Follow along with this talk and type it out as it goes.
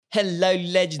Hello,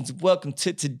 legends. Welcome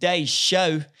to today's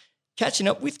show. Catching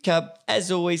Up with Cub, as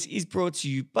always, is brought to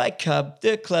you by Cub,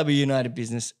 the Club of United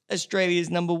Business, Australia's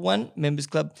 #1 members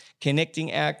club,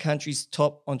 connecting our country's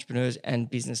top entrepreneurs and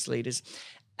business leaders.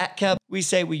 At Cub, we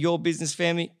say we're your business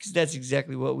family because that's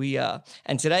exactly what we are.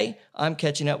 And today, I'm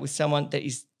catching up with someone that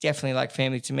is definitely like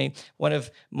family to me, one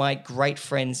of my great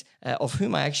friends, of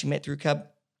whom I actually met through Cub,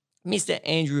 Mr.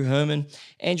 Andrew Herman.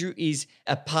 Andrew is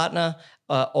a partner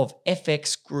of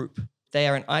FX Group. They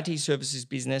are an IT services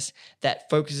business that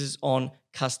focuses on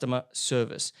customer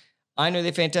service. I know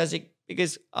they're fantastic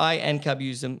because I and Cub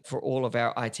use them for all of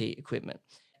our IT equipment.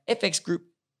 FX Group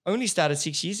only started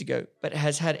 6 years ago, but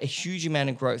has had a huge amount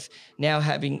of growth, now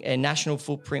having a national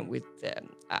footprint with,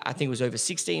 I think it was over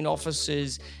 16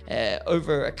 offices,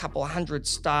 over a couple of hundred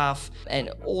staff, and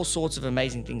all sorts of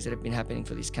amazing things that have been happening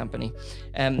for this company.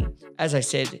 As I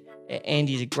said,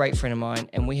 Andy is a great friend of mine,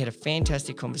 and we had a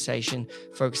fantastic conversation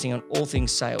focusing on all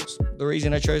things sales. The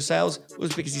reason I chose sales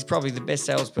was because he's probably the best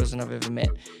salesperson I've ever met.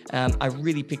 I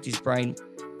really picked his brain,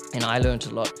 and I learned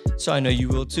a lot. So I know you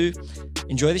will too.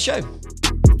 Enjoy the show.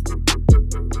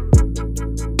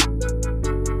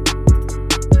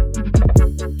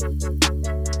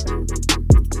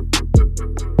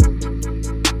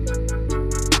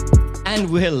 And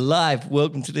we're live.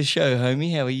 Welcome to the show,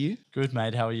 homie. How are you? Good,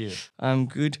 mate. How are you? I'm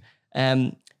good.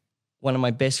 One of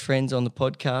my best friends on the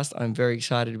podcast. I'm very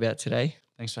excited about today.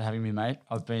 Thanks for having me, mate.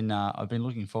 I've been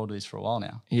looking forward to this for a while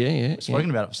now. Yeah. We've spoken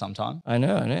about it for some time. I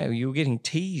know. You were getting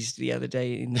teased the other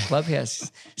day in the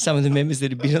clubhouse. Some of the members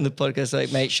that have been on the podcast are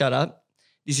like, mate, shut up.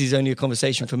 This is only a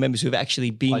conversation for members who have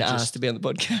actually been asked to be on the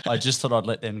podcast. I just thought I'd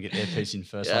let them get their piece in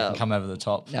first so I can come over the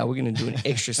top. Now we're going to do an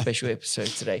extra special episode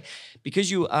today. Because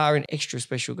you are an extra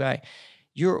special guy,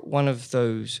 you're one of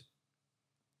those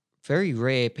very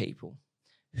rare people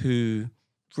who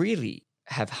really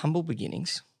have humble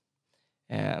beginnings.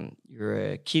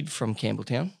 You're a kid from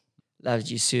Campbelltown,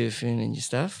 loved your surfing and your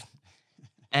stuff,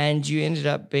 and you ended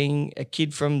up being a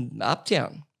kid from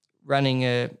Uptown, running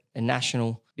a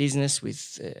national business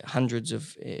with hundreds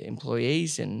of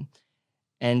employees, and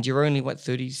you're only,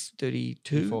 32,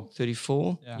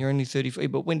 34? Yeah. You're only 34.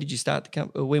 But when did you start the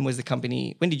company? When was the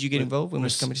company? When did you get involved? When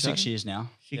was the company started? 6 years now.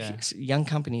 Young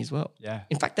company as well. Yeah.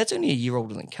 In fact, that's only a year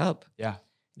older than Cub. Yeah.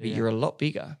 But you're a lot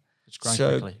bigger. It's grown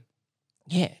quickly.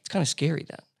 Yeah, it's kind of scary,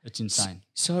 that. It's insane.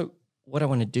 So what I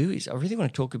want to do is I really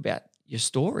want to talk about your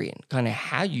story and kind of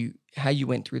how you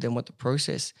went through them, what the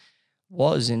process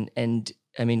was. And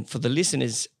I mean, for the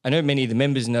listeners, I know many of the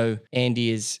members know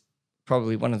Andy is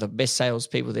probably one of the best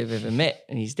salespeople they've ever met,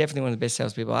 and he's definitely one of the best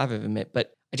salespeople I've ever met.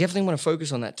 But I definitely want to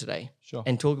focus on that today. Sure.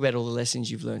 And talk about all the lessons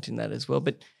you've learned in that as well.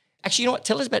 But actually, you know what?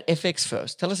 Tell us about FX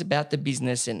first. Tell us about the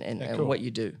business and Cool. what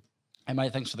you do. Hey,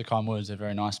 mate, thanks for the kind words. They're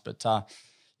very nice. But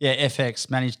FX,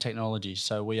 Managed Technology.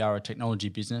 So we are a technology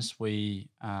business. We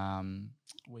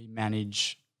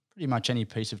manage pretty much any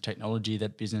piece of technology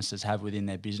that businesses have within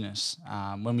their business.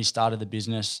 When we started the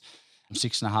business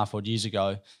 6.5 odd years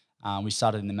ago, we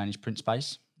started in the managed print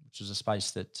space, which was a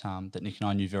space that Nick and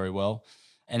I knew very well.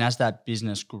 And as that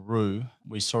business grew,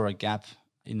 we saw a gap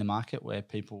in the market where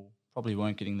people probably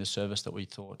weren't getting the service that we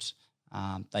thought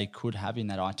they could have in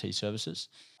that IT services.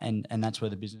 And that's where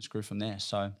the business grew from there.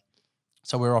 So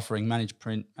we're offering managed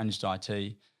print, managed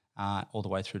IT, all the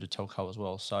way through to telco as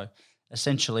well. So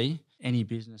essentially, any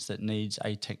business that needs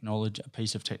a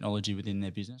piece of technology within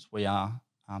their business, we are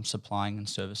supplying and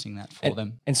servicing that for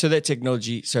them. And so that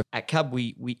technology, so at Cub,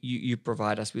 you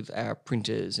provide us with our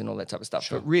printers and all that type of stuff.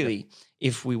 Sure. But really,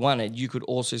 if we wanted, you could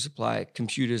also supply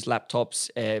computers, laptops,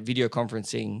 video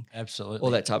conferencing, Absolutely,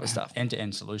 all that type of stuff.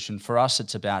 End-to-end solution. For us,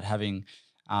 it's about having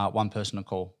one person to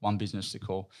call, one business to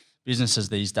call. Businesses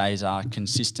these days are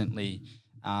consistently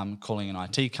calling an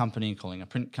IT company, calling a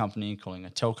print company, calling a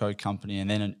telco company, and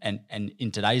then and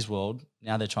in today's world,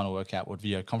 now they're trying to work out what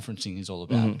video conferencing is all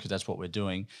about, because that's what we're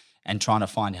doing, and trying to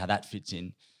find how that fits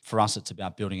in. For us, it's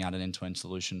about building out an end-to-end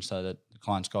solution so that the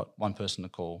client's got one person to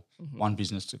call, one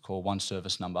business to call, one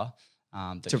service number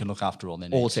that can look after all their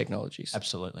needs. All technologies.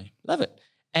 Absolutely. Love it.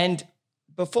 And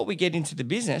before we get into the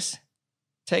business,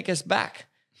 take us back.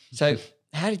 So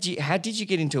how did you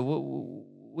get into it?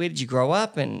 Where did you grow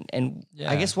up, and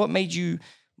I guess what made you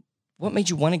want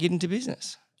to get into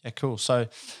business? Yeah, cool. So,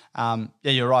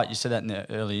 you're right. You said that in the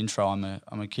early intro.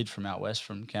 I'm a kid from out west,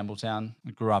 from Campbelltown.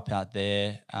 I grew up out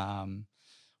there.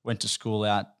 Went to school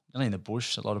out really in the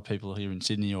bush. A lot of people here in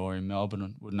Sydney or in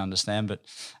Melbourne wouldn't understand, but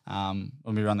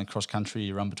when we run the cross country,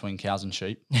 you run between cows and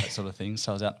sheep, that sort of thing.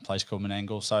 So I was out in a place called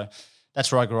Menangle. So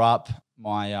that's where I grew up.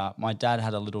 My dad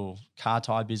had a little car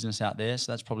tyre business out there,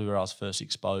 so that's probably where I was first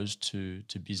exposed to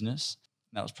business.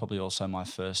 That was probably also my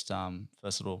first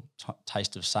little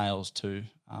taste of sales too.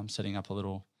 Setting up a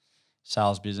little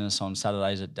sales business on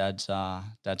Saturdays at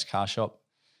Dad's car shop,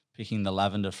 picking the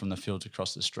lavender from the fields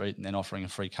across the street, and then offering a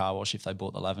free car wash if they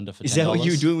bought the lavender for $10. Is that what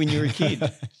you were doing when you were a kid?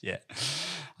 Yeah.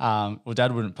 Well,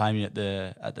 Dad wouldn't pay me at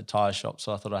the tyre shop,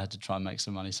 so I thought I had to try and make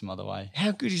some money some other way.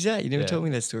 How good is that? You never told me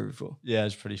that story before. Yeah,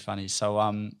 it's pretty funny. So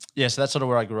so that's sort of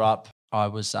where I grew up. I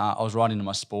was right into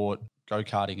my sport.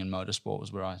 Go-karting and motorsport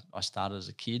was where I started as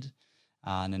a kid,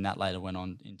 and then that later went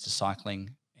on into cycling.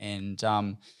 And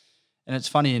it's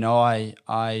funny, I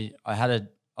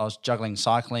was juggling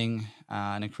cycling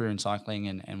and a career in cycling,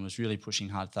 and was really pushing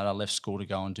hard for that. I left school to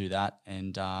go and do that,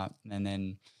 and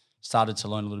then started to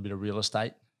learn a little bit of real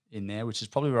estate in there, which is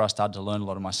probably where I started to learn a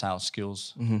lot of my sales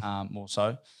skills, more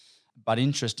so. But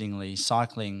interestingly,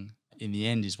 cycling in the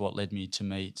end is what led me to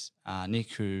meet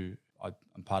Nick, who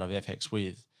I'm part of FX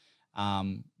with.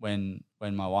 When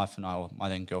my wife and I, or my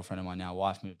then girlfriend and my now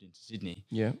wife, moved into Sydney.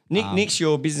 Yeah. Nick's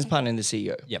your business partner and the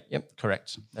CEO. Yep.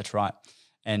 Correct. That's right.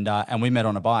 And we met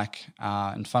on a bike.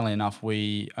 And funnily enough,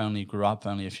 we only grew up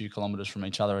only a few kilometres from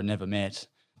each other and never met,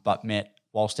 but met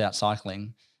whilst out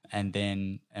cycling, and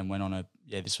went on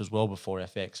this was well before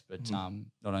FX, but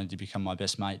not only did he become my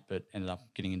best mate, but ended up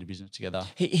getting into business together.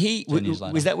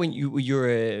 Was that when you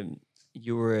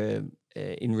were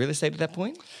in real estate at that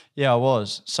point? Yeah, I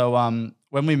was. So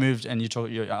when we moved, and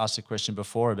you asked a question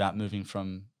before about moving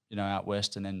from out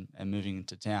west and moving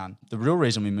into town. The real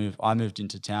reason I moved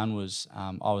into town was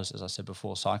I was, as I said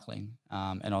before, cycling,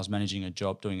 and I was managing a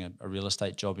job, doing a real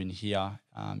estate job in here,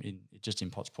 in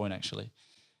Potts Point actually,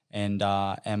 and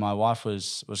my wife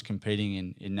was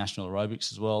competing in national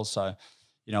aerobics as well. So,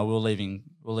 we were leaving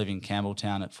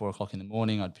Campbelltown at 4 o'clock in the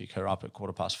morning. I'd pick her up at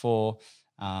 4:15.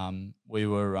 We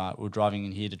were driving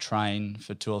in here to train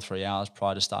for 2 or 3 hours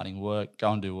prior to starting work,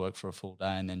 go and do work for a full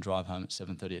day, and then drive home at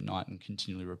 7:30 at night and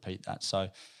continually repeat that. So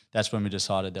that's when we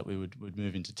decided that we would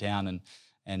move into town,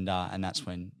 and that's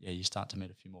when you start to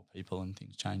meet a few more people and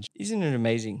things change. Isn't it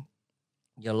amazing?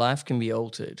 Your life can be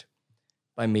altered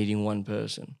by meeting one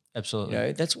person.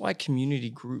 Absolutely. That's why community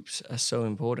groups are so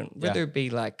important, whether it be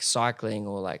like cycling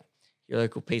or like your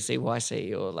local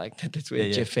PCYC, or like that's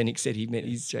where Jeff Fennick said he met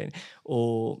his trainer,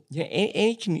 or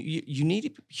any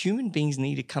community. Human beings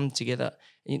need to come together,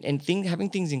 and having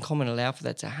things in common allow for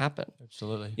that to happen.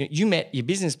 Absolutely. You met your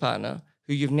business partner,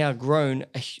 who you've now grown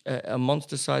a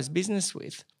monster-sized business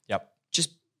with. Yep.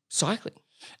 Just cycling.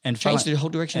 And changed the whole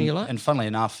direction of your life. And funnily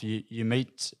enough, you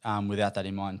meet without that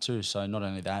in mind too. So not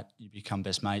only that, you become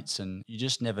best mates, and you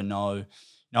just never know.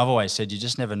 I've always said you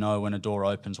just never know when a door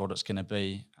opens what it's going to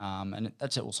be, and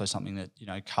that's also something that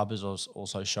Cub has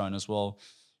also shown as well.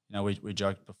 We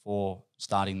joked before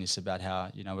starting this about how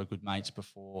we're good mates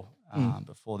before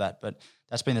that, but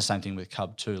that's been the same thing with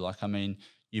Cub too. Like, I mean,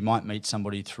 you might meet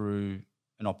somebody through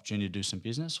an opportunity to do some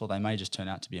business, or they may just turn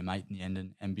out to be a mate in the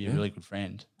end and be a really good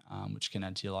friend, which can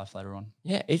add to your life later on.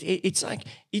 Yeah, it's like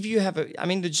if you have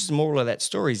the just moral of that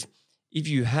story is, if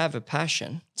you have a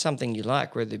passion, something you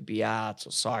like, whether it be arts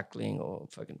or cycling or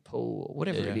fucking pool or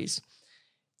whatever it is,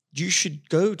 you should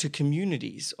go to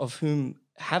communities of whom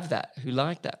have that, who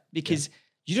like that, because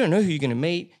you don't know who you're going to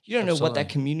meet. You don't know what that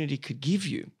community could give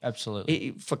you.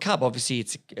 Absolutely. For Cub, obviously,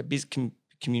 it's a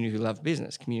community who love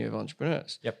business, community of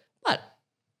entrepreneurs. Yep. But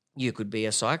you could be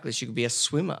a cyclist, you could be a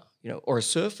swimmer, or a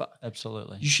surfer.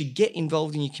 Absolutely. You should get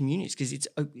involved in your communities, because it's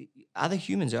other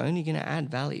humans are only going to add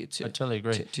value to. I totally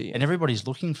agree. To you. And everybody's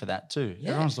looking for that too. Yeah.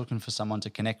 Everyone's looking for someone to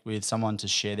connect with, someone to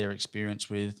share their experience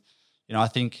with. I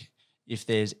think if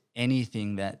there's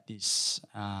anything that this,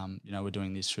 we're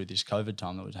doing this through this COVID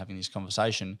time that we're having this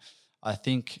conversation, I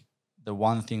think the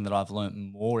one thing that I've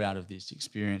learned more out of this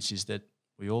experience is that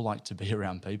we all like to be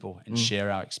around people and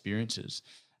share our experiences.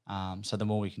 So the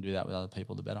more we can do that with other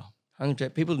people, the better.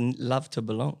 100%. People love to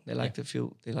belong. They like to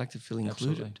feel. They like to feel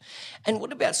included. Absolutely. And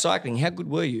what about cycling? How good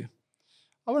were you?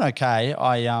 I went okay.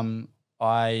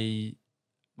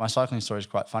 My cycling story is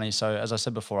quite funny. So as I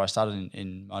said before, I started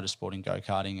in motorsport and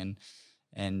go-karting,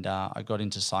 and I got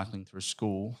into cycling through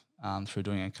school, through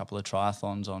doing a couple of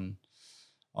triathlons on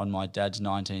my dad's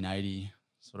 1980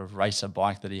 sort of racer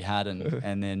bike that he had,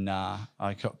 and then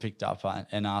I got picked up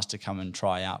and asked to come and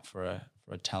try out for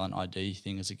a talent ID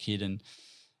thing as a kid, and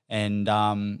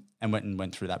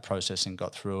went through that process and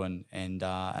got through, and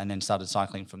then started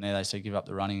cycling from there. They said give up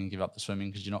the running and give up the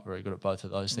swimming because you're not very good at both of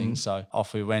those things. So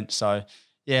off we went. So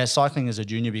yeah, cycling as a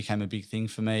junior became a big thing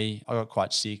for me. I got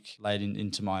quite sick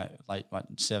into my late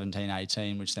 17,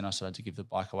 18, which then I started to give the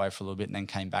bike away for a little bit and then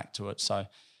came back to it. So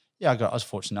Yeah, I was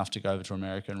fortunate enough to go over to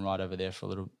America and ride over there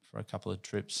for a couple of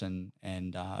trips and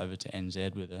over to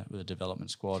NZ with a development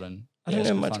squad. And I don't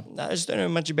know much. I just don't know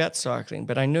much about cycling,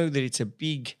 but I know that it's a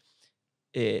big,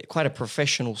 quite a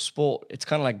professional sport. It's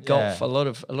kind of like golf. Yeah. A lot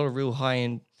of real high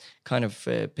end kind of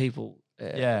people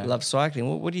love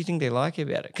cycling. What do you think they like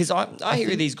about it? Because I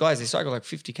hear these guys, they cycle like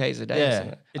 50 Ks a day. Yeah, or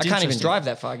something. I can't even interesting. drive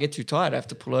that far. I get too tired. I have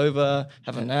to pull over,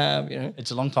 have a nap.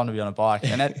 It's a long time to be on a bike,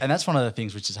 and that's one of the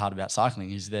things which is hard about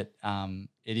cycling is that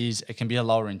it can be a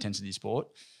lower intensity sport.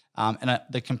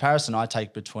 The comparison I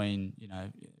take between,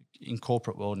 in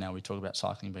corporate world now we talk about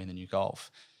cycling being the new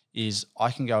golf, is I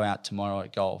can go out tomorrow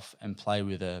at golf and play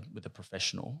with a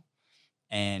professional,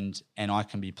 and I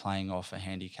can be playing off a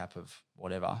handicap of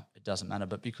whatever, it doesn't matter.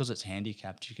 But because it's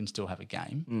handicapped, you can still have a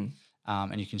game,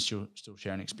 and you can still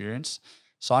share an experience.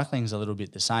 Cycling is a little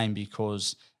bit the same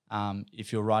because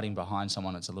if you're riding behind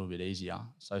someone, it's a little bit easier.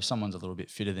 So if someone's a little bit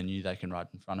fitter than you, they can ride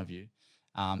in front of you.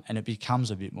 And it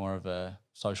becomes a bit more of a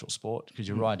social sport because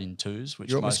you ride in twos, which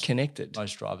You're almost connected.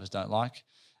 Most drivers don't like.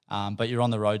 But you're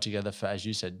on the road together for, as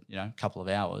you said, a couple of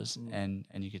hours, and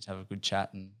you get to have a good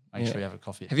chat and make sure you have a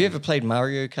coffee. Have you ever played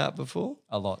Mario Kart before?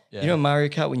 A lot, yeah. You know Mario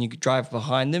Kart, when you drive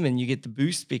behind them and you get the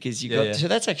boost because so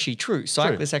that's actually true.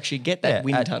 Cyclists actually get that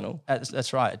wind tunnel.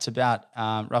 That's right. It's about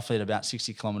roughly at about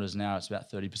 60 kilometres an hour. It's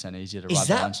about 30% easier to ride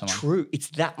behind someone. Is that true? It's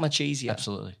that much easier?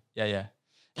 Absolutely. Yeah.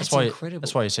 That's incredible.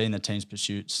 That's why you're seeing the team's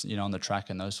pursuits, on the track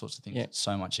and those sorts of things. Yeah. It's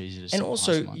so much easier to see. And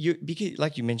also, because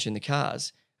like you mentioned, the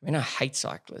cars. I mean, I hate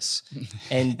cyclists,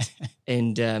 but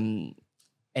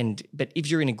if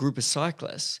you're in a group of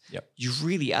cyclists, you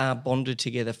really are bonded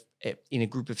together in a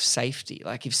group of safety.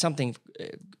 Like if something,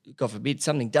 God forbid,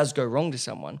 something does go wrong to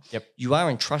someone, you are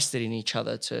entrusted in each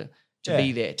other to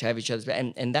be there, to have each other's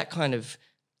back. And that kind of,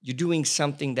 you're doing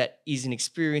something that is an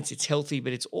experience, it's healthy,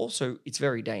 but it's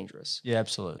very dangerous. Yeah,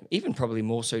 absolutely. Even probably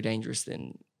more so dangerous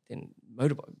than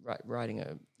motorbike, riding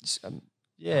a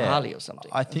Harley or something.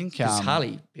 I think because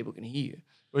Harley, people can hear you.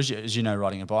 As you know,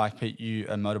 riding a bike,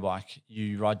 a motorbike,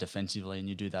 you ride defensively, and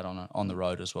you do that on the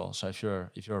road as well. So if you're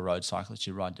a road cyclist,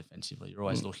 you ride defensively. You're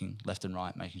always looking left and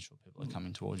right, making sure people are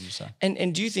coming towards you. So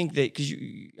and do you think that, because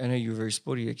I know you're very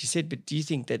sporty, like you said, but do you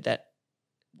think that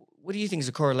what do you think is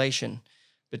a correlation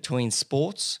between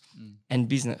sports and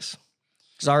business?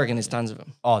 Because I reckon there's tons of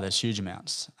them. Oh, there's huge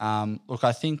amounts. Look,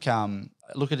 I think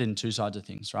look at it in two sides of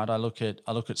things, right? I look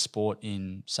at sport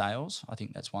in sales. I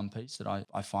think that's one piece that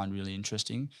I find really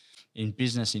interesting. In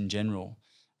business in general,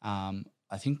 I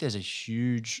think there's a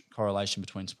huge correlation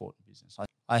between sport and business.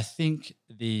 I think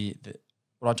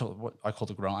what I call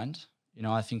the grind,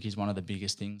 I think is one of the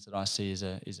biggest things that I see as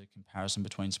a comparison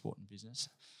between sport and business.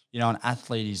 An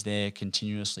athlete is there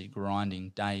continuously grinding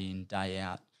day in, day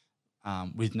out,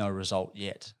 with no result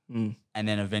yet. And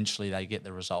then eventually they get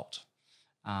the result.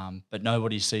 But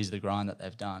nobody sees the grind that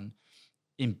they've done.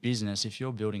 In business, if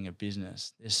you're building a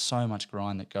business, there's so much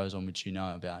grind that goes on which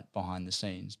about behind the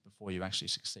scenes before you actually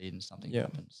succeed and something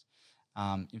happens.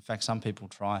 In fact, some people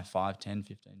try 5, 10,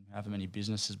 15, however many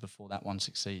businesses before that one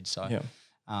succeeds. So,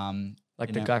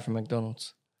 like the guy from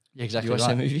McDonald's. Yeah, exactly. You watch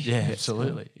that movie? Yeah,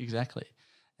 absolutely. Exactly.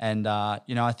 And,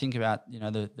 I think about,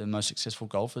 the most successful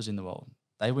golfers in the world.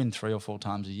 They win 3 or 4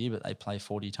 times a year, but they play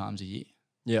 40 times a year.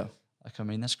 Yeah.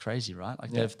 That's crazy, right?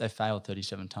 They failed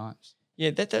 37 times. Yeah,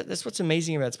 that's what's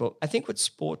amazing about sport. I think what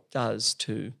sport does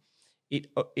too,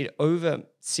 it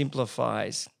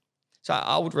oversimplifies. So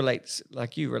I would relate,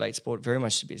 like you relate sport very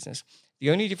much to business. The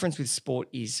only difference with sport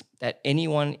is that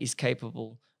anyone is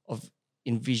capable of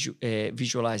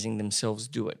visualizing themselves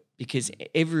do it, because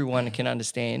everyone can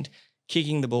understand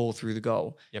kicking the ball through the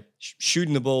goal,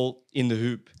 shooting the ball in the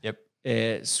hoop,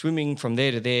 swimming from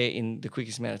there to there in the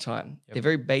quickest amount of time. They're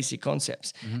very basic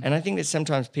concepts. And I think that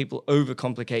sometimes people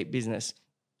overcomplicate business.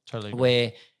 Totally.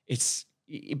 Where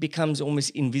it becomes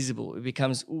almost invisible. It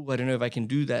becomes, I don't know if I can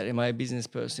do that. Am I a business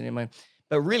person?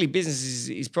 But really business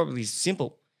is probably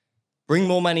simple. Bring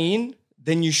more money in,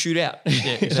 then you shoot out.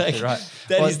 Yeah, exactly right.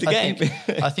 That is the game.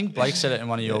 I think Blake said it in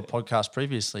one of your podcasts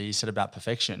previously. He said about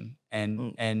perfection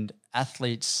and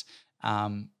athletes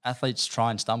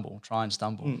try and stumble.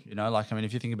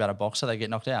 If you think about a boxer, they get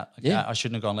knocked out. I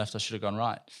shouldn't have gone left, I should have gone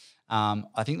right.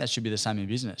 I think that should be the same in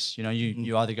business.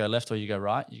 You either go left or you go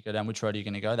right. You go down, which road are you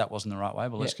going to go? That wasn't the right way.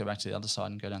 Well, let's go back to the other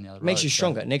side and go down the other road. Makes you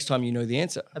stronger. Next time you know the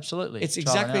answer. Absolutely. It's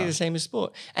exactly the same as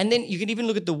sport. And then you can even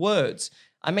look at the words.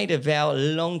 I made a vow a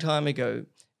long time ago,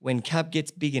 when Cub gets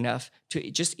big enough,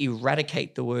 to just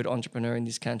eradicate the word entrepreneur in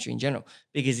this country in general,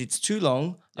 because it's too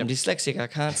long. I'm dyslexic. I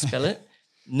can't spell it.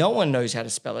 No one knows how to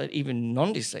spell it, even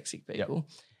non-dyslexic people.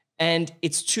 And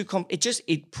it's too it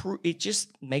just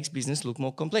makes business look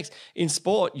more complex. In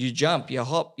sport, you jump, you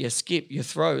hop, you skip, you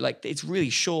throw. Like it's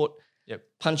really short,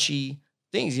 punchy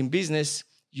things. In business,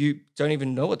 you don't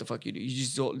even know what the fuck you do. You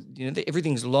just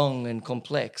everything's long and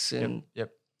complex, and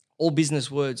all business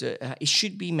words it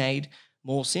should be made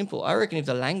more simple. I reckon if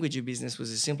the language of business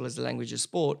was as simple as the language of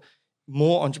sport,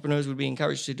 more entrepreneurs would be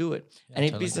encouraged to do it. And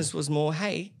if business was more,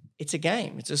 hey, it's a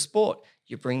game, it's a sport.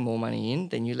 You bring more money in,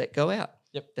 then you let go out.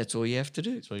 That's all you have to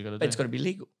do. That's all you got to do. But it's got to be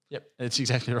legal. That's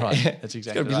exactly right. That's exactly it's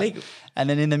got to be right. legal. And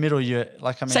then in the middle, you're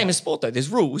like, I mean, same as sport though. There's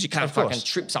rules. You can't fucking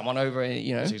trip someone over.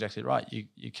 That's exactly right.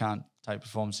 You can't take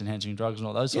performance enhancing drugs and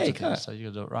all those sorts of things. So you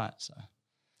got to do it right.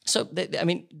 So I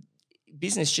mean,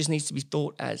 business just needs to be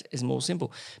thought as more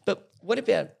simple. But what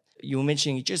about, you were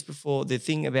mentioning just before, the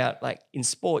thing about like in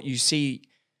sport, you see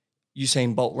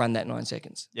Usain Bolt run that 9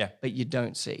 seconds. Yeah. But you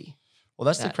don't see. Well,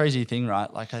 that's the crazy thing,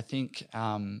 right? Like I think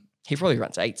he probably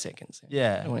runs 8 seconds.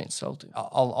 Yeah. I don't want to insult him.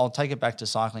 I'll take it back to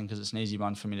cycling because it's an easy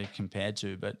one for me to compare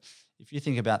to. But if you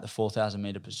think about the 4,000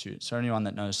 meter pursuit, so anyone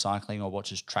that knows cycling or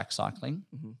watches track cycling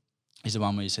is the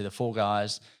one where you see the 4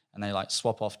 guys and they like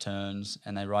swap off turns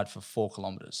and they ride for 4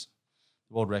 kilometers.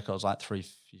 The world record is like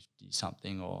 350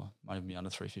 something, or might even be under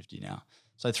 350 now.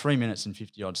 So 3 minutes and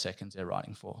 50 odd seconds they're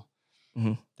riding for.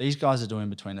 These guys are doing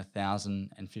between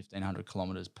 1,000 and 1,500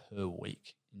 kilometers per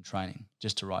week in training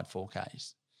just to ride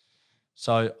 4Ks.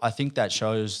 So I think that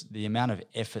shows the amount of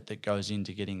effort that goes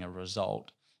into getting a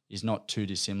result is not too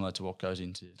dissimilar to what goes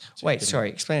into.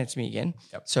 Explain it to me again.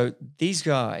 So these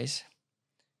guys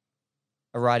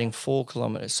are riding 4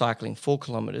 kilometers, cycling 4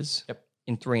 kilometers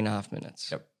in 3.5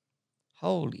 minutes.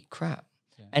 Holy crap.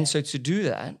 Yeah. And so to do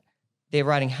that, they're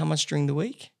riding how much during the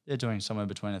week? They're doing somewhere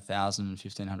between 1,000 and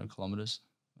 1,500 kilometers.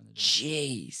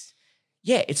 Jeez.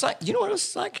 Yeah, it's like, you know what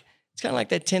it's like? It's kind of like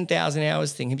that 10,000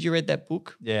 hours thing. Have you read that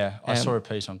book? Yeah, I saw a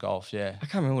piece on golf, I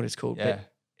can't remember what it's called, but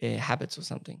Habits or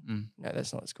something. No,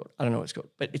 that's not what it's called. I don't know what it's called.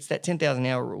 But it's that 10,000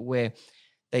 hour rule where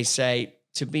they say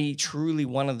to be truly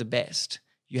one of the best,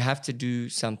 you have to do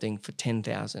something for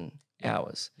 10,000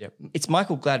 hours. It's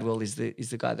Michael Gladwell is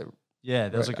the guy that... Yeah,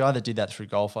 there was a guy that did that through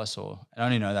golf I saw. I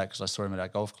only know that because I saw him at our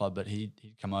golf club, but he'd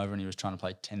come over and he was trying to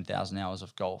play 10,000 hours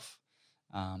of golf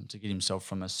to get himself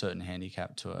from a certain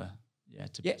handicap to a...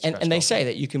 And they say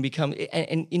that you can become,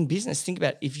 and in business, think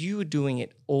about if you were doing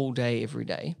it all day, every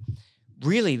day,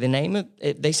 really the name of,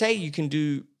 they say you can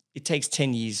do, it takes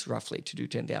 10 years roughly to do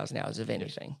 10,000 hours of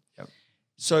anything.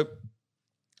 So,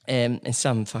 and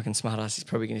some fucking smart ass is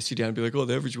probably going to sit down and be like, oh,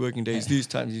 the average working day is this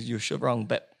time, you're sure wrong,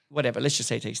 but whatever, let's just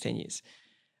say it takes 10 years.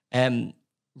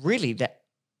 Really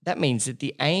that means that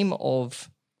the aim of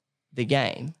the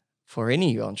game for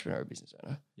any entrepreneur or business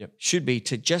owner should be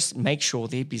to just make sure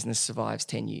their business survives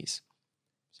 10 years.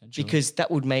 Because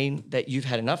that would mean that you've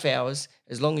had enough hours,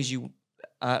 as long as you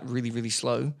aren't really, really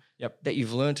slow, that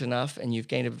you've learned enough and you've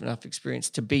gained enough experience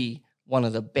to be one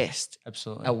of the best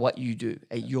at what you do,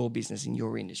 at your business, in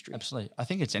your industry. Absolutely. I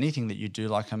think it's anything that you do.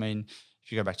 Like, I mean,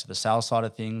 if you go back to the sales side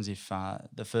of things, if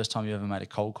the first time you ever made a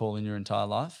cold call in your entire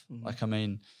life, like, I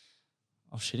mean,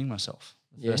 I was shitting myself.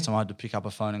 The first time I had to pick up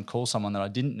a phone and call someone that I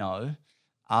didn't know,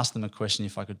 ask them a question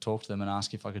if I could talk to them and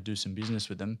ask if I could do some business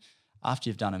with them. After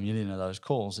you've done a million of those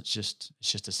calls, it's just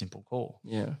a simple call.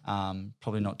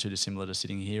 Probably not too dissimilar to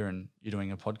sitting here and you're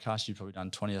doing a podcast. You've probably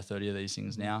done 20 or 30 of these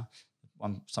things now.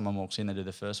 Someone walks in, they do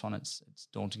the first one. It's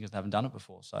daunting because they haven't done it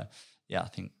before. So, I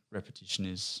think repetition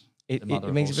is the mother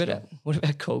it makes of all it better. skill. What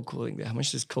about cold calling? How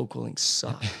much does cold calling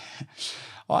suck?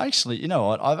 You know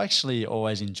what? I've actually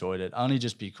always enjoyed it, only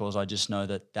just because I just know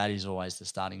that is always the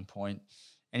starting point.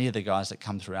 Any of the guys that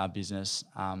come through our business,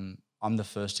 I'm the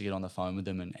first to get on the phone with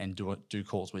them and do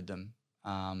calls with them.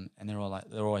 And they're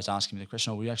always asking me the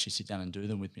question, will you actually sit down and do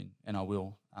them with me? And I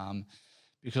will.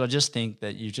 Because I just think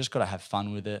that you've just got to have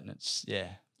fun with it. And it's,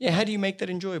 how do you make that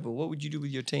enjoyable? What would you do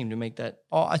with your team to make that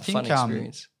I think, fun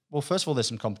experience? Well, first of all, there's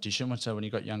some competition. So when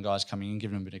you've got young guys coming in,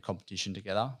 giving them a bit of competition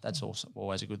together, that's also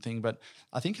always a good thing. But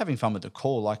I think having fun with the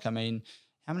call, like, I mean,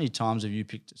 how many times have you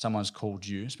someone's called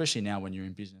you, especially now when you're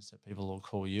in business, that people will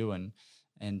call you and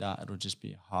it'll just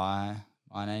be, hi,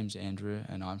 my name's Andrew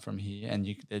and I'm from here. And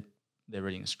they're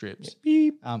reading a script.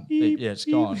 Beep, it's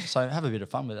gone. So have a bit of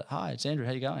fun with it. Hi, it's Andrew.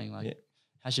 How you going? Like,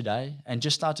 how's your day? And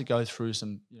just start to go through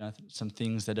some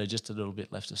things that are just a little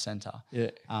bit left of center.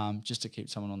 Just to keep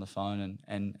someone on the phone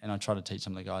and I try to teach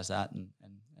some of the guys that and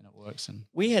it works. And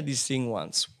we had this thing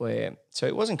once where, so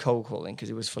it wasn't cold calling because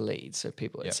it was for leads, so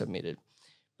people had submitted.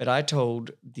 But I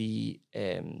told the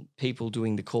people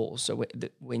doing the calls, so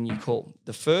when you call,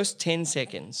 the first 10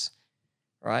 seconds,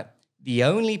 right, the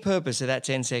only purpose of that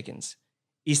 10 seconds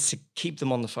is to keep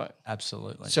them on the phone.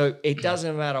 Absolutely. So it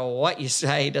doesn't matter what you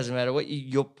say, it doesn't matter what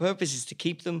your purpose is to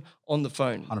keep them on the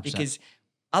phone. 100%. Because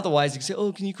otherwise you can say,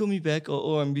 oh, can you call me back?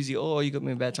 Or I'm busy. Oh, you got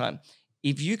me a bad time.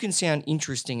 If you can sound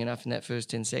interesting enough in that first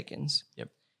 10 seconds, Yep.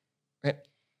 right,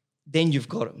 then you've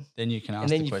got them. Then you can ask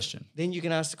the question. Then you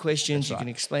can ask the questions. That's you right. can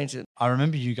explain to them. I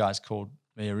remember you guys called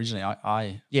me originally.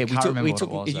 Yeah, can't remember what it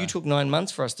was, you took 9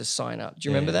 months for us to sign up. Do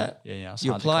you remember that? Yeah.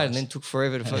 You applied and then took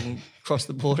forever to fucking cross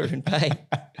the border and pay.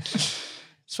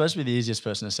 Supposed to be the easiest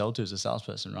person to sell to as a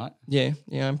salesperson, right? Yeah,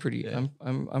 I'm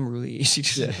really easy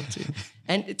to sell to.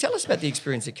 And tell us about the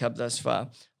experience at Cub thus far.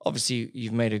 Obviously,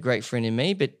 you've made a great friend in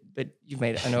me, but you've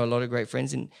made, I know, a lot of great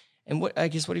friends. And what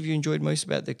have you enjoyed most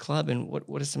about the club, and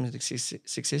what are some of the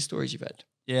success stories you've had?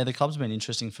 Yeah, the club's been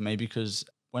interesting for me because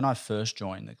when I first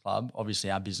joined the club, obviously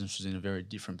our business was in a very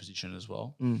different position as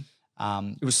well.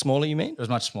 It was smaller, you mean? It was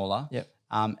much smaller. Yeah.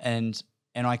 And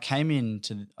I came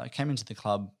into the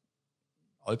club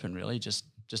open, really, just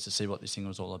to see what this thing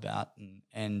was all about,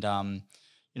 and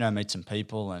meet some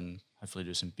people and hopefully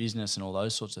do some business and all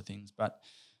those sorts of things. But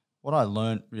what I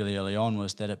learned really early on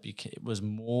was that it was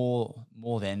more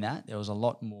than that. There was a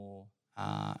lot more.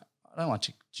 I don't like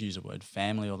to use the word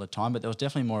family all the time, but there was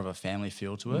definitely more of a family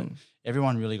feel to it.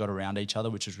 Everyone really got around each other,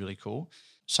 which was really cool.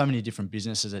 So many different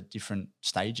businesses at different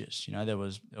stages. There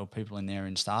were people in there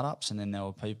in startups, and then there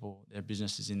were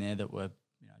businesses in there that were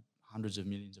hundreds of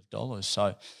millions of dollars.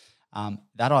 So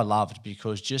that I loved,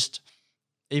 because just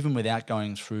even without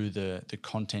going through the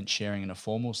content sharing in a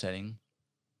formal setting,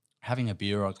 having a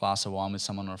beer or a glass of wine with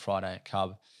someone on a Friday at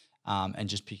Cub and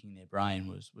just picking their brain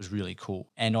was really cool.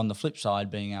 And on the flip side,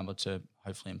 being able to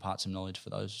hopefully impart some knowledge for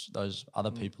those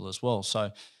other people as well.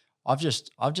 So I've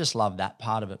just loved that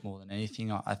part of it more than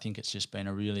anything. I think it's just been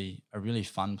a really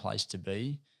fun place to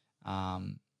be.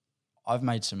 I've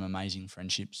made some amazing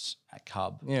friendships at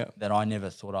Cub that I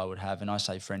never thought I would have. And I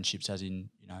say friendships as in,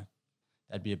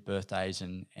 they'd be at birthdays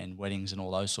and weddings and all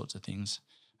those sorts of things.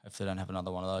 Hopefully I don't have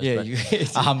another one of those.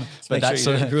 Yeah, but that's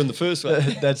sort of ruin the first one.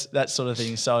 that's that sort of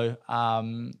thing. So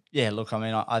look, I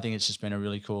mean, I think it's just been a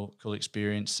really cool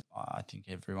experience. I think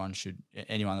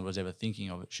anyone that was ever thinking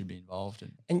of it should be involved.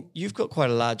 And you've got quite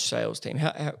a large sales team.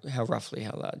 How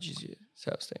large is your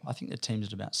sales team? I think the team's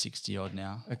at about 60 odd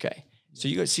now. Okay. So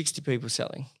you got 60 people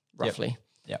selling, roughly.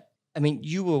 Yep. I mean,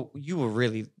 you were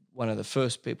really one of the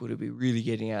first people to be really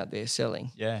getting out there selling.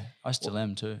 Yeah, I still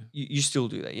am too. You still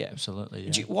do that, yeah? Absolutely,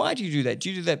 yeah. Why do you do that? Do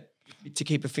you do that to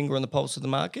keep a finger on the pulse of the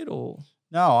market, or?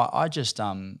 No, I just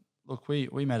look, we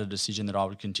made a decision that I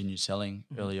would continue selling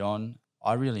early on.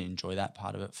 I really enjoy that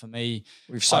part of it. For me,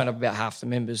 we've signed up about half the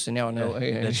members, so now I know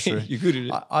that's true. You're good at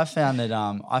it. I found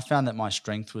that my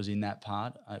strength was in that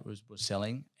part. It was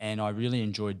selling, and I really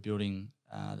enjoyed building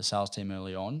the sales team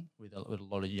early on with a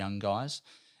lot of young guys.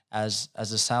 As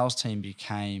the sales team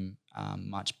became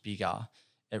much bigger,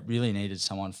 it really needed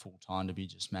someone full time to be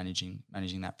just managing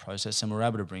that process, and we're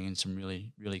able to bring in some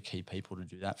really, really key people to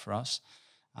do that for us.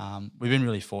 We've been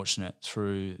really fortunate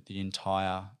through the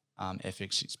entire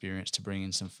FX experience to bring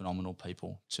in some phenomenal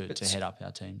people to head up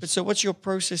our teams. But so what's your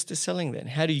process to selling then?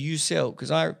 How do you sell? Because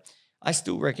I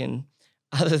still reckon,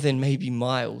 other than maybe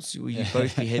Miles, will you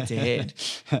both be head to head?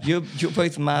 You're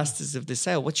both masters of the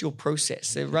sale. What's your process?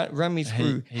 So run me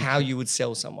through how you would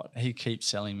sell someone. He keeps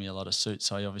selling me a lot of suits,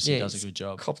 so he obviously does a good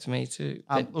job. Copped me too.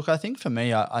 Look, I think for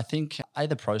me, I think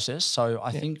the process. So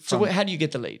I think how do you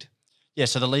get the lead? Yeah,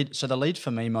 so the lead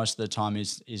for me most of the time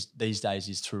is these days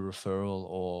is through referral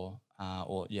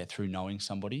or through knowing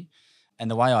somebody.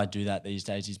 And the way I do that these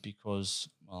days is because,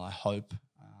 well, I hope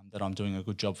that I'm doing a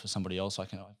good job for somebody else.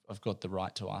 I've got the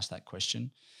right to ask that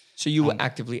question. So you will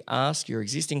actively ask your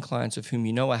existing clients of whom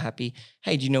you know are happy,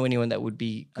 hey, do you know anyone that would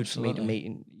be good for me to meet?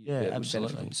 And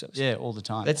absolutely. Yeah, all the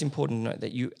time. That's important to note,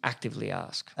 that you actively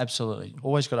ask. Absolutely.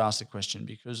 Always got to ask the question,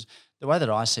 because the way that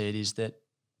I see it is that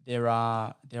there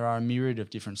are a myriad of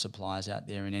different suppliers out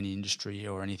there in any industry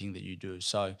or anything that you do.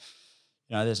 So,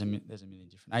 there's a million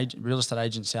different real estate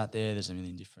agents out there. There's a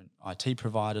million different IT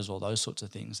providers, all those sorts of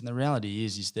things. And the reality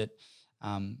is that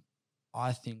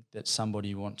I think that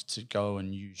somebody wants to go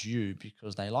and use you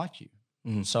because they like you.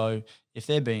 Mm-hmm. So if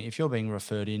you're being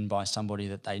referred in by somebody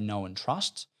that they know and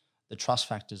trust, the trust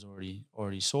factor's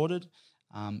already sorted.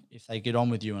 If they get on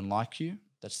with you and like you,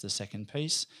 that's the second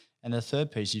piece. And the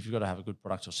third piece, you've got to have a good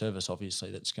product or service, obviously,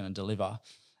 that's going to deliver.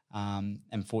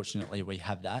 And fortunately, we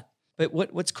have that. But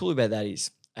what's cool about that is,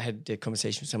 I had a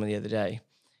conversation with someone the other day.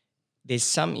 There's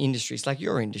some industries, like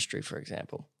your industry, for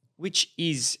example, which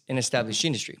is an established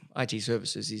industry. IT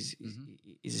services is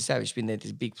established. Been there.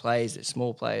 There's big players, there's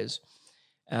small players,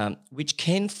 which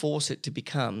can force it to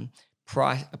become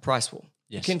a price war.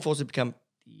 Yes. It can force it to become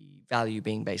value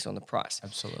being based on the price.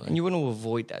 Absolutely. And you want to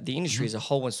avoid that. The industry as a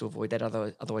whole wants to avoid that.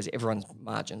 Otherwise, everyone's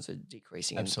margins are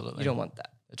decreasing. And Absolutely. you don't want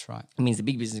that. That's right. It means the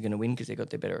big business is going to win because they've got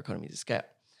their better economies of scale.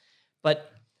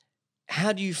 But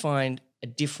how do you find a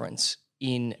difference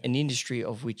in an industry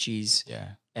of which is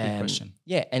Good question.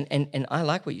 Yeah, and I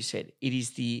like what you said. It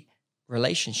is the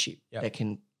relationship that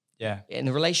can and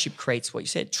the relationship creates what you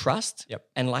said, trust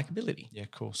and likability. Yeah,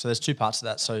 cool. So there's two parts to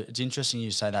that. So it's interesting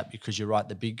you say that because you're right.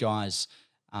 The big guys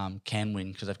can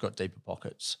win because they've got deeper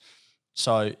pockets.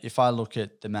 So if I look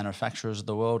at the manufacturers of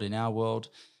the world in our world,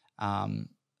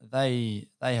 they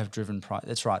have driven price.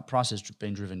 That's right. Price has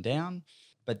been driven down,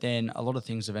 but then a lot of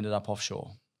things have ended up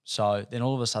offshore. So then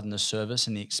all of a sudden the service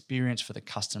and the experience for the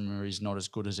customer is not as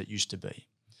good as it used to be.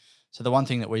 So the one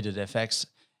thing that we did at FX,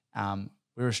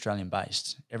 we're Australian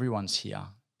based. Everyone's here.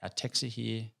 Our techs are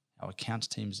here. Our accounts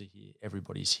teams are here.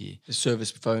 Everybody's here. The service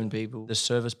phone people. The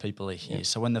service people are here.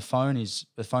 So when the phone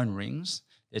rings,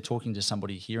 they're talking to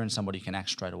somebody here and somebody can act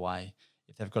straight away.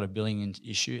 If they've got a billing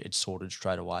issue, it's sorted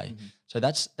straight away. Mm-hmm. So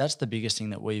that's the biggest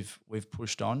thing that we've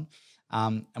pushed on,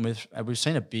 and we've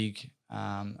seen a big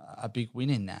win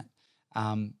in that.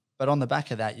 But on the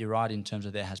back of that, you're right in terms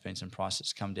of there has been some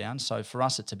prices come down. So for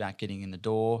us, it's about getting in the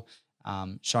door,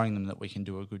 showing them that we can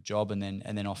do a good job, and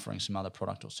then offering some other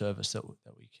product or service that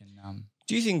we can.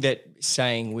 Do you think that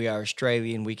saying we are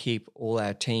Australian, we keep all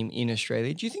our team in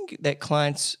Australia, do you think that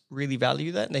clients really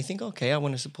value that and they think, okay, I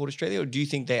want to support Australia, or do you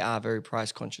think they are very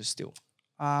price conscious still?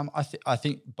 I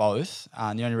think both.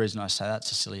 And the only reason I say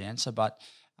that's a silly answer, but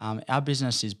our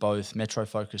business is both metro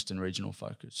focused and regional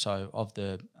focused. So of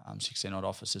the 16 odd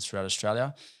offices throughout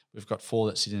Australia, we've got 4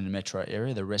 that sit in the metro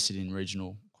area. The rest sit in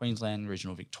regional Queensland,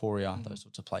 regional Victoria, those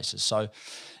sorts of places. So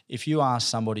if you ask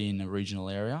somebody in the regional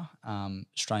area,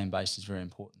 Australian based is very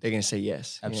important. They're going to say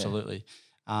yes. Absolutely.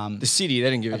 The city, they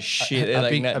don't give a shit.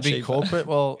 A big corporate,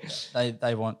 well,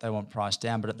 they want price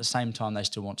down, but at the same time they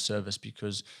still want service,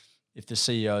 because if the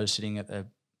CEO is sitting at the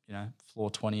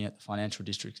floor 20 at the financial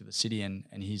district of the city and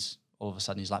he's all of a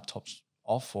sudden his laptop's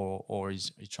off or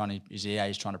his EA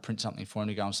is trying to print something for him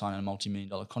to go and sign a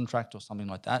multi-million-dollar contract or something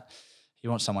like that, he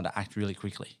wants someone to act really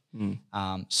quickly.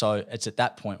 So it's at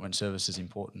that point when service is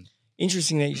important.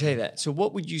 Interesting that you say that. So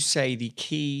what would you say the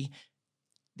key,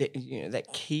 that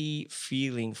key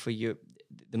feeling for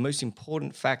the most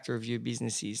important factor of your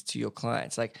business is to your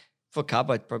clients? Like for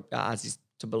Cub, ours is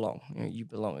to belong. You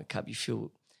belong at Cub. You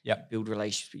feel build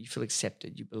relationships. You feel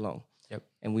accepted. You belong.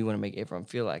 And we want to make everyone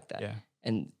feel like that.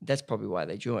 And that's probably why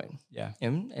they join.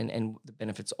 And the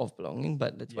benefits of belonging.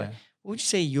 But that's why. What would you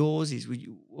say yours is?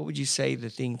 What would you say the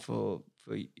thing for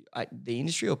the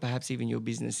industry, or perhaps even your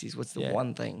business is? What's the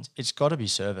one thing? It's got to be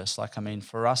service.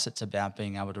 For us, it's about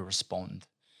being able to respond.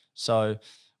 So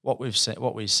what we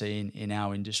see in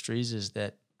our industries is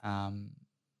that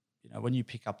when you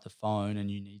pick up the phone and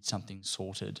you need something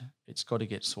sorted, it's got to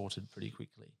get sorted pretty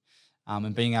quickly.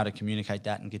 And being able to communicate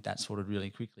that and get that sorted really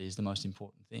quickly is the most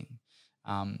important thing.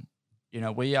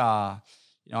 We are,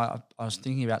 I was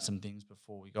thinking about some things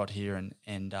before we got here,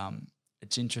 and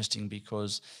it's interesting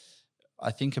because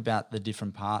I think about the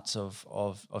different parts of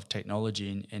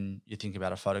technology, and you think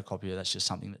about a photocopier, that's just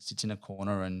something that sits in a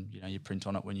corner and you print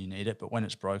on it when you need it. But when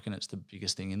it's broken, it's the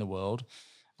biggest thing in the world.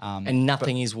 And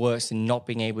nothing is worse than not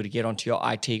being able to get onto your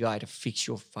IT guy to fix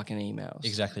your fucking emails.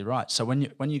 Exactly right. So when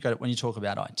you talk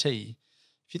about IT,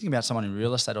 if you think about someone in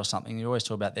real estate or something, you always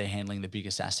talk about they're handling the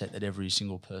biggest asset that every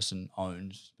single person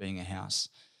owns, being a house.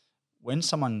 When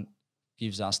someone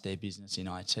gives us their business in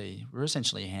IT, we're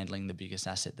essentially handling the biggest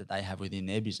asset that they have within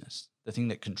their business, the thing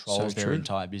that controls their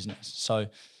entire business. So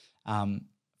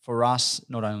for us,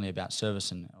 not only about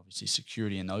service and obviously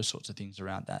security and those sorts of things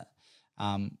around that,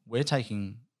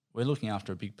 we're looking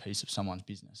after a big piece of someone's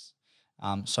business.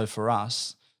 So for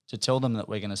us to tell them that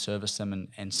we're going to service them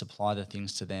and supply the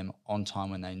things to them on time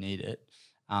when they need it,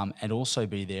 and also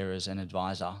be there as an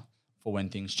advisor for when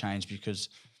things change, because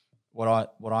what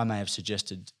I may have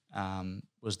suggested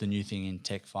was the new thing in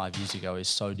tech 5 years ago is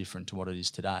so different to what it is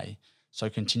today. So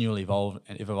continually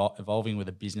evolving with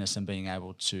a business and being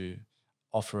able to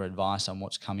offer advice on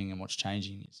what's coming and what's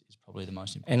changing is probably the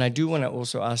most important. And I do want to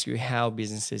also ask you how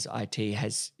businesses' IT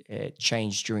has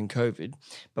changed during COVID.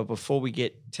 But before we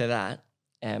get to that,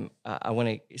 I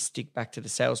want to stick back to the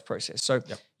sales process. So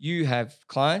you have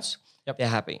clients, they're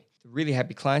happy. The really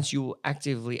happy clients, you will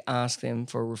actively ask them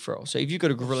for a referral. So if you've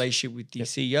got a good relationship with the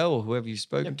CEO or whoever you've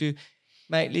spoken to,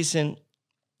 mate, listen,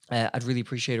 I'd really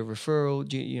appreciate a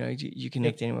referral. You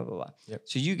connect anyone, blah, blah, blah.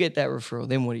 So you get that referral.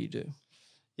 Then what do you do?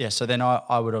 Yeah, so then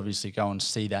I would obviously go and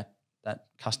see that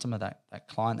customer, that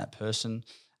client, that person,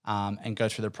 and go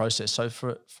through the process. So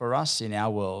for us in our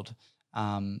world,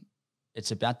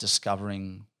 it's about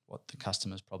discovering what the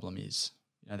customer's problem is.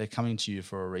 They're coming to you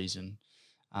for a reason,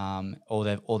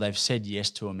 or they've said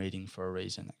yes to a meeting for a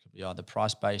reason. That could be either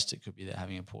price based, it could be they're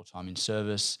having a poor time in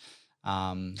service.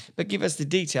 But give us the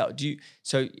detail.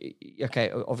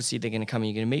 Okay, obviously they're going to come and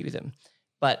you're going to meet with them,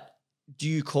 but do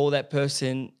you call that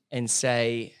person and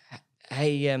say,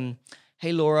 hey,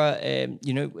 Laura,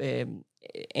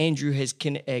 Andrew has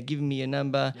given me a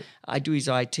number. Yep. I do his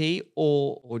IT,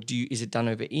 or is it done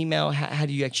over email? How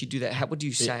do you actually do that? What do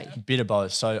you say? A bit of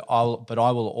both. So I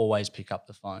will always pick up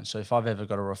the phone. So if I've ever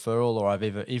got a referral,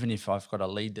 or even if I've got a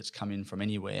lead that's come in from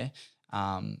anywhere,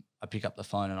 I pick up the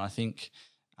phone. And I think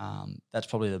that's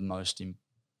probably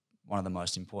one of the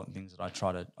most important things that I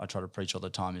try to preach all the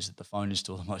time, is that the phone is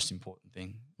still the most important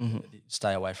thing. Mm-hmm.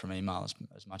 Stay away from email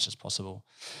as much as possible.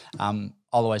 I'll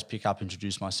always pick up,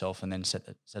 introduce myself, and then set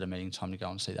a meeting time to go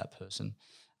and see that person.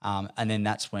 And then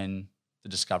that's when the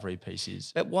discovery piece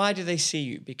is. But why do they see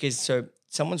you? Because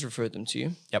someone's referred them to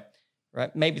you. Yep.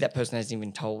 Right. Maybe that person hasn't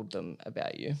even told them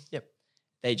about you. Yep.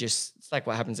 It's like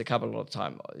what happens a couple of the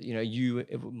time.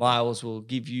 Miles will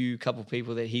give you a couple of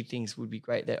people that he thinks would be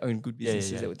great, that own good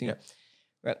businesses that would think. Yep.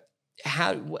 Right.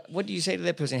 What do you say to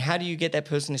that person? How do you get that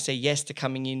person to say yes to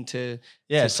coming in to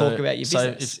talk about your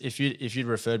business? So if you'd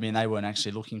referred me and they weren't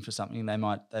actually looking for something, they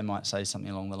might say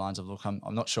something along the lines of, look, I'm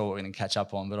not sure what we're going to catch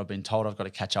up on, but I've been told I've got to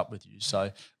catch up with you.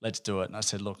 So let's do it. And I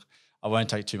said, look, I won't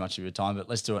take too much of your time, but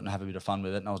let's do it and have a bit of fun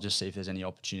with it. And I'll just see if there's any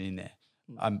opportunity in there.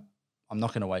 I'm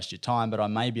not going to waste your time, but I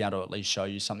may be able to at least show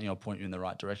you something or point you in the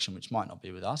right direction, which might not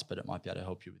be with us, but it might be able to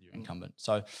help you with your incumbent.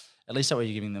 So at least that way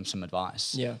you're giving them some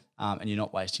advice. Yeah. And you're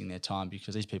not wasting their time,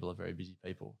 because these people are very busy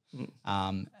people.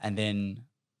 And then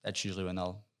that's usually when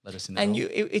they'll let us in. And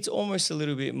it's almost a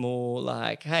little bit more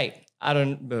like, hey, I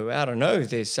don't know if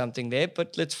there's something there,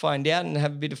 but let's find out and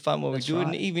have a bit of fun while we do it.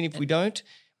 And even if we don't,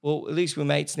 well, at least we're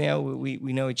mates now.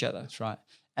 We know each other. That's right.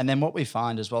 And then what we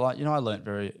find as well, I learned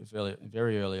very, very,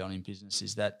 very early on in business,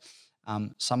 is that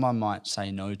someone might say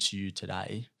no to you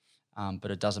today,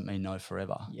 but it doesn't mean no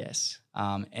forever. Yes.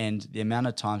 And the amount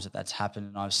of times that's happened,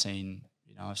 and I've seen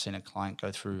a client go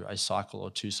through a cycle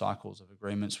or 2 cycles of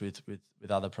agreements with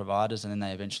other providers, and then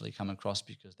they eventually come across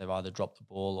because they've either dropped the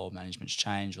ball or management's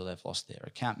changed, or they've lost their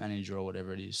account manager, or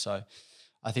whatever it is. So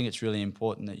I think it's really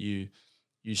important that you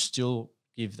still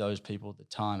give those people the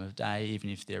time of day, even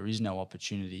if there is no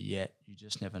opportunity yet. You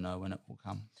just never know when it will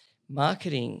come.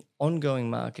 Ongoing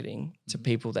marketing to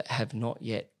people that have not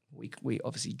yet, we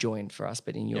obviously joined for us,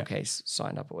 but in your case,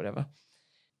 signed up or whatever,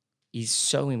 is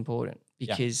so important,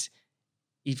 because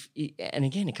and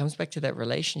again, it comes back to that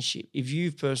relationship. If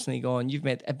you've personally gone, you've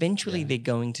met, eventually they're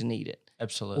going to need it.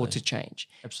 Absolutely. Or to change.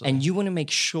 Absolutely. And you want to make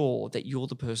sure that you're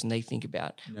the person they think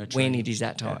about when it is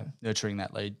that time. Nurturing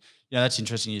that lead. That's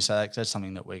interesting you say that, 'cause that's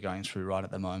something that we're going through right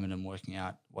at the moment, and working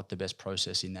out what the best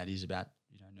process in that is about,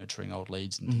 nurturing old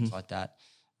leads and things like that,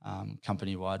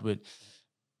 company-wide.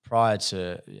 Prior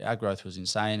to, our growth was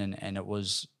insane, and it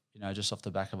was, just off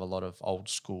the back of a lot of old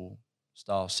school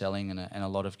style selling and a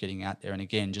lot of getting out there, and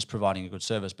again, just providing a good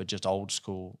service, but just old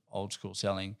school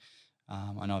selling.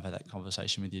 I know I've had that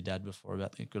conversation with your dad before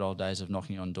about the good old days of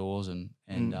knocking on doors and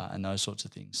those sorts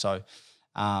of things. So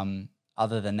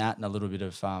other than that, and a little bit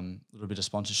of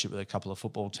sponsorship with a couple of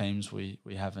football teams, we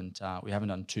haven't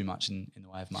done too much in the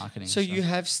way of marketing. So you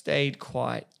have stayed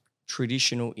quite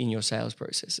traditional in your sales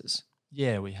processes.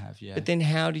 Yeah, we have. Yeah. But then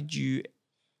how did you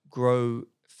grow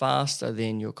faster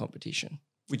than your competition,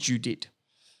 which you did?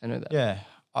 I know that. Yeah.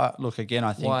 Look, again,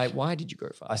 I think... Why did you grow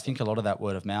fast? I think a lot of that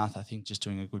word of mouth, I think just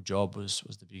doing a good job was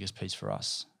the biggest piece for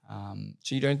us.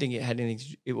 So you don't think it had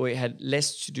anything it had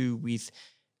less to do with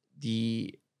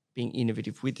the being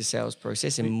innovative with the sales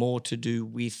process and more to do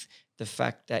with the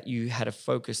fact that you had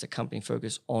a company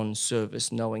focus on service,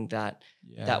 knowing that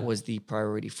that was the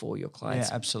priority for your clients?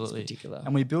 Yeah, absolutely. In particular.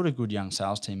 And we built a good young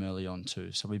sales team early on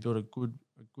too. So we built a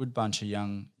good bunch of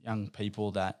young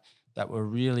people that were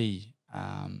really...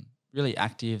 really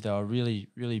active. They were really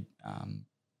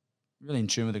in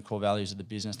tune with the core values of the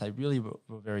business. They really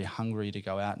were very hungry to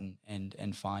go out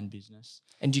and find business.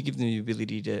 And do you give them the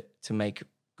ability to make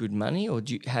good money, or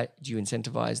do you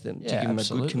incentivize them to give them a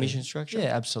good commission structure?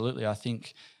 Yeah, absolutely. I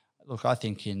think it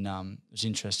was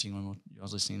interesting when I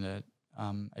was listening to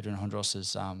Adrian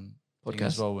Hondros's podcast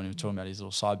as well, when he was talking about his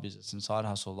little side business and side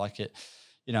hustle.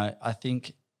 I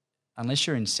think unless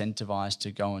you're incentivized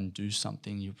to go and do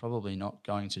something, you're probably not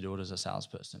going to do it as a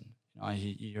salesperson.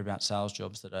 You hear about sales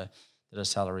jobs that are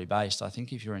salary based. I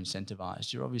think if you're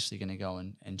incentivized, you're obviously going to go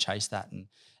and chase that.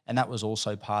 And that was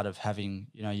also part of having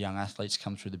young athletes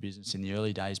come through the business in the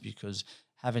early days, because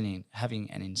having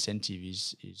an incentive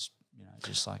is You know,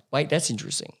 just like Wait, that's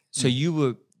interesting. So you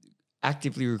were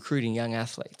actively recruiting young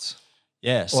athletes,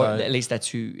 yeah. or So at least that's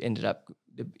who ended up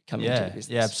coming into the business.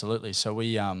 yeah, absolutely. So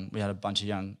we had a bunch of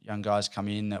young guys come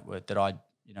in that I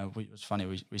you know it was funny.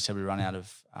 We said we run out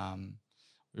of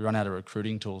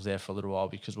recruiting tools there for a little while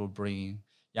because we're bringing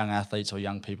young athletes or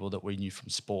young people that we knew from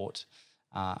sport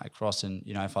across. And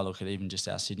you know, if I look at even just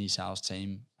our Sydney sales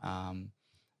team,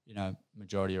 you know,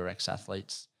 majority are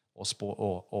ex-athletes or sport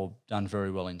or done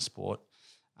very well in sport.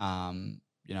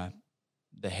 You know,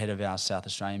 the head of our South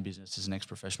Australian business is an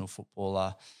ex-professional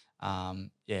footballer.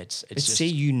 It's But just see,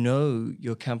 you know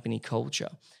your company culture.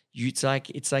 It's like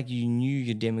you knew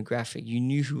your demographic. You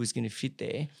knew who was going to fit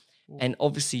there. And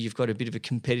obviously, you've got a bit of a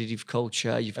competitive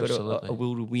culture. You've got a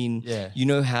will to win. Yeah. You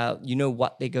know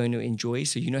what they're going to enjoy,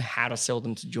 so you know how to sell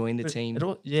them to join the team.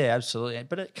 Yeah, absolutely.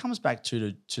 But it comes back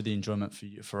to the enjoyment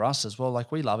for us as well.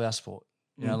 Like we love our sport.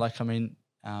 You know, like I mean,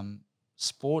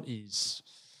 sport is,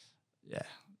 yeah.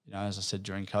 You know, as I said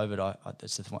during COVID,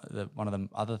 that's one of the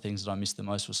other things that I missed the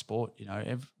most was sport. You know,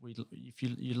 if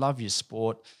you love your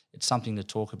sport, it's something to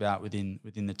talk about within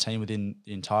the team, within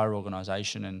the entire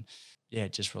organisation, and yeah,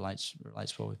 it just relates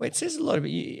well with. Well, it says a lot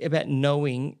about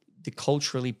knowing the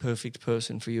culturally perfect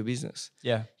person for your business.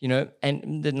 Yeah, You know,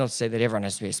 and not to say that everyone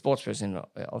has to be a sports person.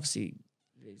 Obviously,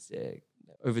 there's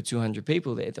over 200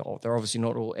 people there. They're obviously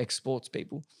not all ex-sports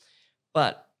people,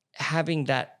 but having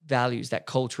that values, that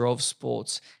culture of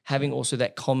sports, having also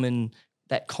that common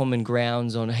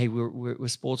grounds on, hey, we're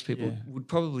sports people, would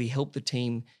probably help the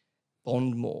team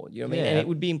bond more. You know what I mean? And it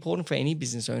would be important for any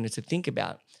business owner to think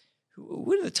about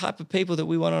what are the type of people that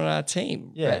we want on our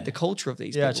team. Yeah, right? The culture of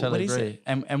these people. Yeah, I totally what is agree.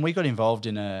 it? And we got involved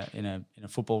in a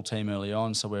football team early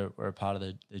on, so we're a part of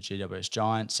the GWS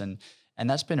Giants, and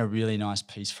that's been a really nice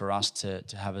piece for us to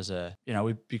have as a, you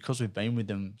know, because we've been with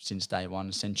them since day one,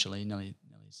 essentially, nearly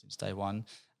since day one.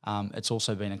 It's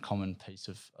also been a common piece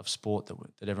of sport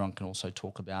that everyone can also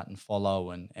talk about and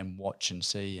follow and watch and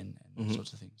see and those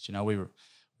sorts of things. You know, we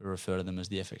refer to them as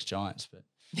the FX Giants, but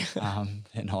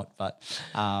they're not. But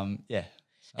yeah.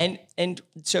 So. And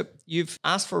so you've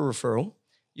asked for a referral,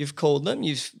 you've called them,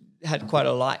 you've had quite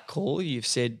a light call. You've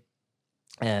said,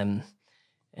 hey,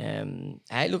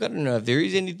 look, I don't know if there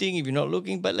is anything, if you're not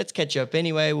looking, but let's catch up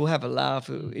anyway. We'll have a laugh.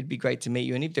 It'd be great to meet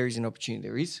you. And if there is an opportunity,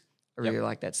 there is. I really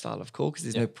like that style of call because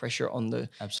there's no pressure on the.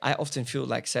 Absolutely. I often feel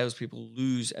like salespeople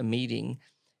lose a meeting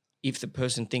if the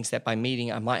person thinks that by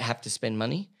meeting I might have to spend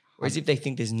money, whereas if they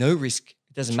think there's no risk,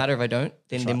 it doesn't matter if I don't,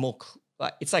 then they're more.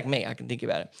 Like, it's like me. I can think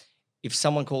about it. If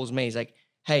someone calls me, it's like,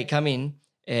 hey, come in,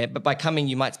 but by coming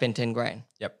you might spend 10 grand.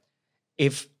 Yep.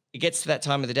 If it gets to that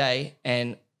time of the day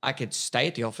and I could stay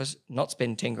at the office, not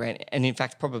spend 10 grand, and in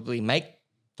fact probably make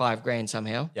 5 grand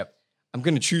somehow. Yep. I'm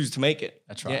going to choose to make it.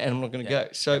 That's right. Yeah, and I'm not going to go.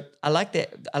 So I like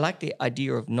that. I like the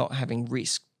idea of not having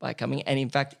risk by coming. And in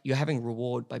fact, you're having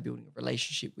reward by building a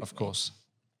relationship with me. Of course.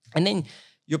 And then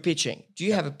you're pitching. Do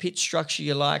you have a pitch structure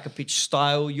you like, a pitch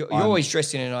style? You're always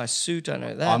dressed in a nice suit. I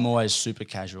know that. I'm always super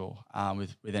casual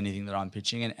with anything that I'm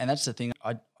pitching. And that's the thing.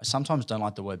 I sometimes don't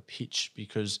like the word pitch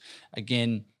because,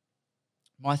 again,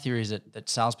 my theory is that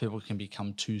salespeople can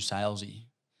become too salesy.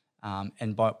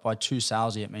 And by too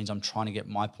salesy, it means I'm trying to get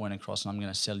my point across and I'm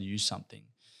going to sell you something,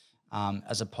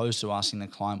 as opposed to asking the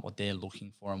client what they're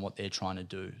looking for and what they're trying to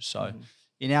do. So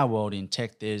in our world in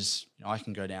tech, there's, you know, I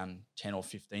can go down 10 or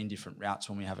 15 different routes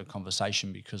when we have a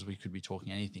conversation because we could be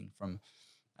talking anything from,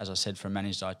 as I said, from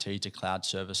managed IT to cloud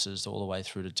services all the way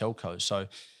through to telco. So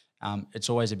it's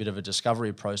always a bit of a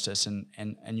discovery process and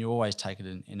you always take it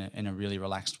in a really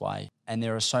relaxed way. And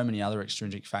there are so many other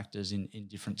extrinsic factors in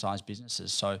different size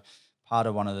businesses. So part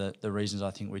of one of the reasons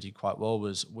I think we did quite well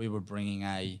was we were bringing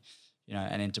an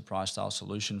enterprise style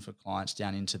solution for clients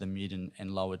down into the mid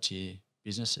and lower tier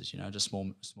businesses, you know, just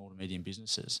small to medium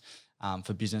businesses,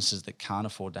 for businesses that can't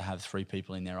afford to have 3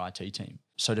 people in their IT team.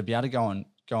 So to be able to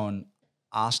go and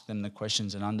ask them the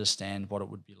questions and understand what it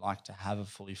would be like to have a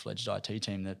fully fledged IT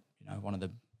team that, you know, one of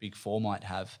the big 4 might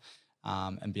have,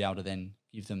 and be able to then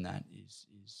give them that is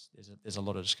there's a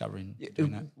lot of discovery in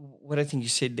doing that. What I think you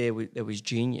said there that was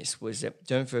genius was that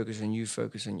don't focus on you,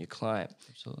 focus on your client.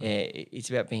 Absolutely. It's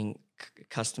about being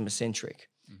customer centric,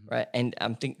 right? And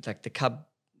I'm thinking like the Cub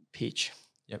pitch.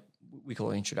 Yep. We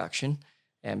call it introduction,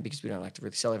 because we don't like to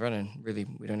really sell everyone, and really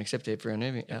we don't accept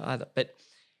everyone either. But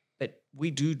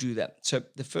we do that. So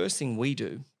the first thing we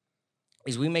do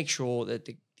is we make sure that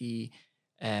the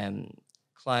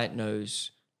client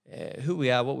knows who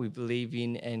we are, what we believe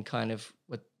in, and kind of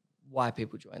why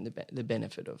people join, the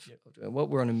benefit of doing what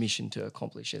we're on a mission to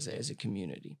accomplish as a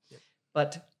community. Yep.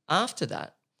 But after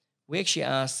that, we actually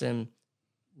ask them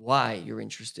why you're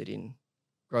interested in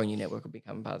growing your network or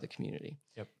becoming part of the community.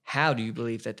 Yep. How do you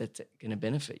believe that that's going to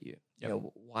benefit you? Yep. You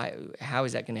know, why? How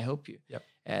is that going to help you? Yep.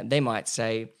 And they might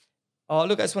say, oh,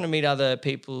 look, I just want to meet other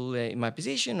people in my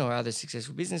position or other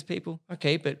successful business people.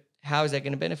 Okay, but how is that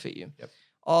going to benefit you? Yep.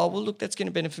 Oh, well, look, that's going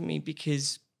to benefit me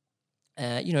because,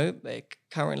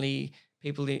 currently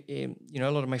people, a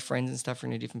lot of my friends and stuff are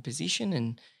in a different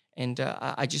position, and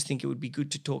I just think it would be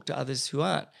good to talk to others who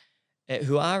aren't,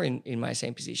 who are in my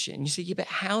same position. And you say, yeah, but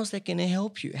how's that going to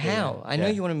help you? How? I know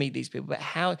you want to meet these people, but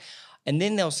how? And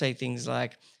then they'll say things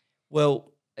like,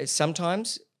 well,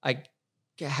 sometimes I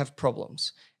have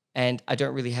problems and I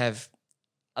don't really have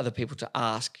other people to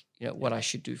ask, what I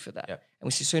should do for that. Yep. And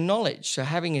we say, so knowledge. So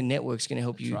having a network is going to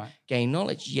help you gain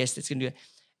knowledge. Yes, that's going to do it.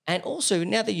 And also,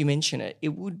 now that you mention it, it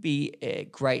would be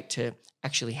great to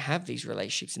actually have these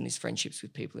relationships and these friendships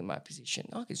with people in my position.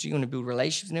 Okay, so you want to build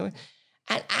relationships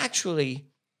and actually,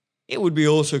 it would be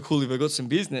also cool if I got some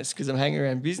business because I'm hanging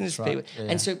around business people. Yeah.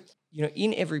 And so,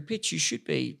 in every pitch, you should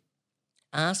be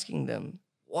asking them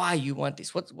why you want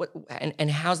this,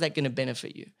 and how's that going to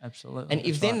benefit you? Absolutely. And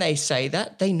if then they say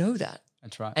that, they know that.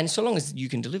 That's right. And so long as you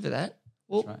can deliver that,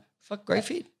 well, fuck, great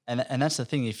fit. And that's the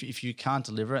thing. If you can't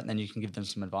deliver it, then you can give them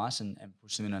some advice and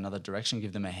push them in another direction,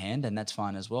 give them a hand, and that's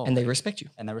fine as well. And they respect you.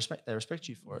 And they respect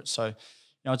you for it. So,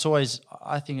 it's always,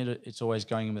 I think it's always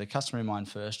going in with the customer in mind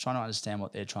first, trying to understand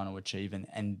what they're trying to achieve,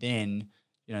 and then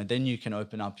then you can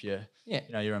open up you're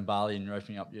in Bali and you're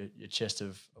opening up your chest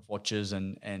of watches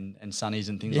and sunnies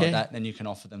and things like that. And then you can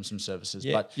offer them some services.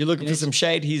 Yeah. But you're looking for some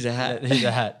shade, here's a hat. Here's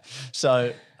a hat.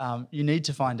 So you need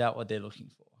to find out what they're looking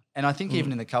for. And I think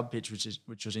even in the Cub pitch,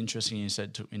 which was interesting, you said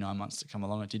it took me 9 months to come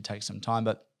along. It did take some time,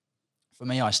 but for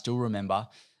me, I still remember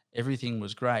everything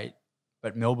was great,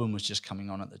 but Melbourne was just coming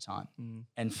on at the time.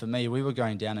 And for me, we were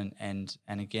going down and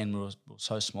again, we were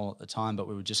so small at the time, but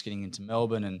we were just getting into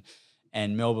Melbourne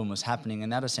and Melbourne was happening.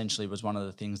 And that essentially was one of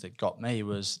the things that got me,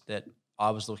 was that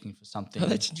I was looking for something. Oh,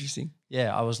 that's interesting.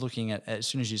 Yeah, I was looking at, as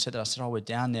soon as you said that, I said, we're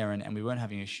down there and we weren't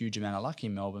having a huge amount of luck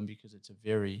in Melbourne because it's a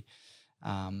very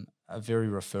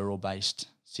referral-based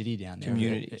city down there.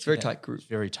 Community. It's a very tight group. It's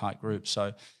very tight group.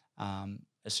 So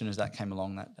as soon as that came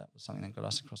along, that was something that got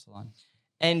us across the line.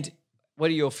 And what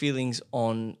are your feelings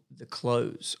on the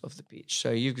close of the pitch?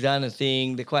 So you've done a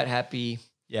thing, they're quite happy.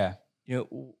 Yeah.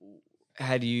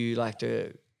 How do you like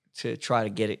to try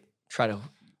to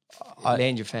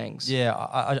land your fangs? Yeah,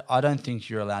 I don't think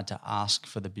you're allowed to ask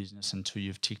for the business until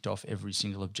you've ticked off every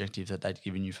single objective that they'd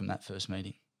given you from that first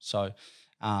meeting. So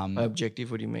objective,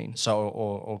 what do you mean? So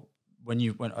or when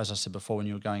as I said before, when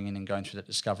you were going in and going through that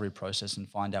discovery process and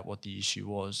find out what the issue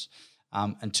was,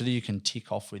 until you can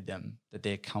tick off with them that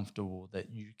they're comfortable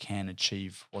that you can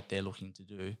achieve what they're looking to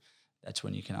do, that's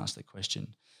when you can ask the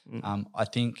question. I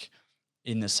think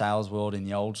in the sales world, in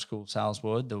the old school sales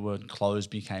world, the word close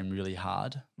became really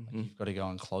hard. Like you've got to go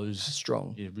and close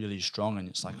strong. You're really strong. And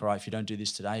it's like, all right, if you don't do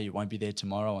this today, you won't be there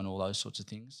tomorrow and all those sorts of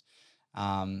things.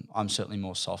 I'm certainly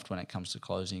more soft when it comes to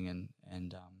closing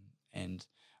and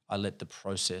I let the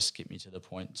process get me to the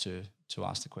point to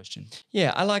ask the question.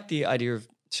 Yeah, I like the idea of,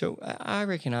 so I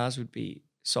reckon ours would be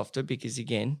softer because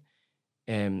again,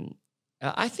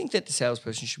 I think that the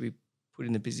salesperson should be put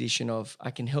in the position of,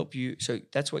 I can help you. So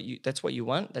that's what you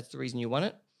want. That's the reason you want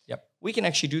it. Yep. We can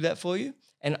actually do that for you.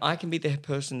 And I can be the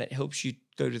person that helps you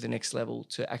go to the next level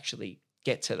to actually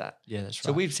get to that. Yeah, that's right.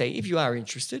 So we'd say, if you are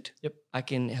interested, yep, I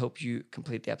can help you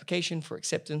complete the application for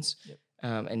acceptance. Yep.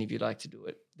 And if you'd like to do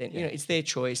it, then, it's their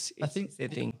choice. It's their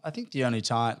thing. I think the only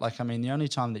time, the only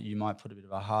time that you might put a bit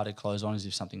of a harder close on is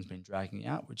if something's been dragging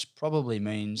out, which probably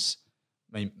means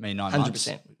me 9 months.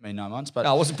 100%. Me 9 months. But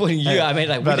I wasn't pointing you. I mean,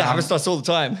 we harvest us all the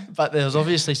time. But there's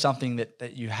obviously something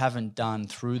that you haven't done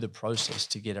through the process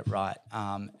to get it right.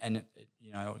 And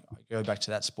I go back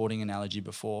to that sporting analogy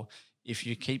before. If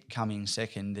you keep coming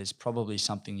second, there's probably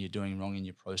something you're doing wrong in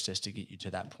your process to get you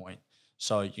to that point.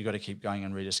 So you got to keep going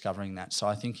and rediscovering that. So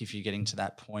I think if you're getting to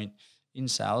that point in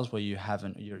sales where you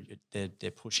haven't,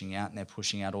 they're pushing out and they're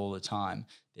pushing out all the time,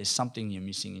 there's something you're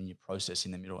missing in your process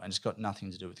in the middle, and it's got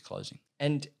nothing to do with closing.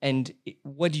 And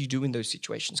what do you do in those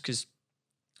situations? Because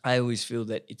I always feel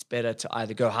that it's better to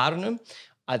either go hard on them,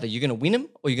 either you're going to win them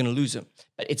or you're going to lose them.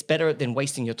 But it's better than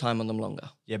wasting your time on them longer.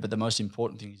 Yeah, but the most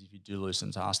important thing is if you do lose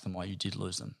them, to ask them why you did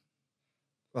lose them.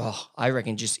 Oh, I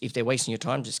reckon just if they're wasting your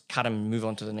time, just cut them and move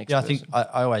on to the next person. I think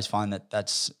I always find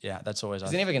that's always.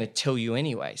 They're never going to tell you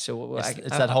anyway. So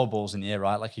it's that whole balls in the air,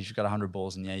 right? Like if you've got 100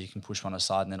 balls in the air, you can push one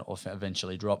aside and then it'll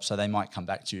eventually drop. So they might come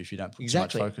back to you if you don't put too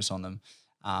much focus on them.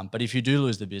 But if you do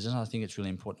lose the business, I think it's really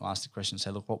important to ask the question and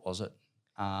say, look, what was it?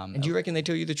 And do you reckon they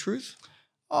tell you the truth?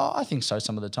 Oh, I think so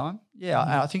some of the time.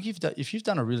 Yeah, I think if you've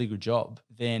done a really good job,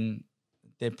 then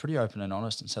they're pretty open and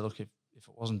honest and say, look, if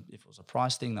it was a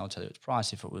price thing, they'll tell you it's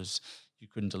price. If it was you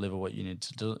couldn't deliver what you needed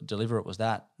to deliver, it was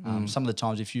that. Some of the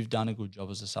times, if you've done a good job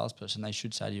as a salesperson, they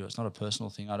should say to you, it's not a personal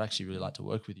thing. I'd actually really like to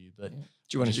work with you, but do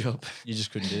you want a job? You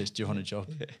just couldn't do this. Do you want a job?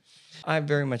 Yeah. I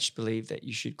very much believe that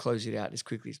you should close it out as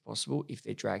quickly as possible if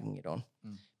they're dragging it on,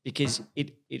 because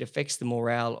it affects the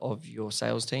morale of your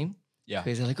sales team. Yeah.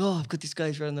 Because they're like, oh, I've got this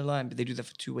guy's right on the line, but they do that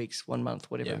for 2 weeks, 1 month,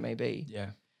 whatever it may be.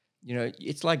 Yeah. You know,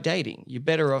 it's like dating. You're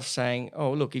better off saying,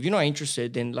 oh, look, if you're not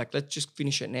interested, then like, let's just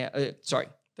finish it now. Sorry,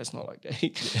 that's not like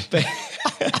dating. But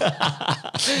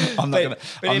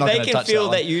if they can feel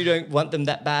that you don't want them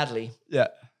that badly, they're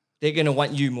going to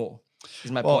want you more,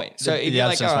 is my point. So if you're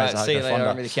like, all right, see you later, I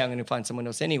don't really care, I'm going to find someone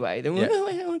else anyway, then no,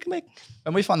 I want to come back.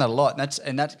 And we find that a lot.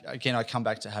 And that again, I come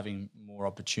back to having more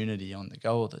opportunity on the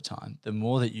go all the time. The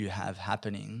more that you have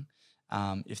happening,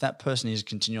 if that person is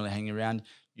continually hanging around,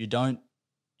 you don't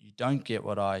get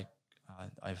what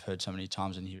I've heard so many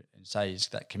times and say is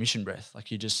that commission breath.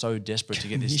 Like you're just so desperate to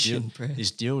get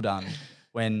this deal done,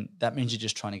 when that means you're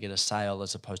just trying to get a sale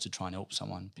as opposed to trying to help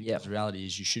someone. Because the reality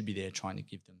is you should be there trying to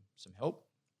give them some help,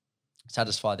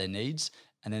 satisfy their needs,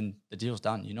 and then the deal's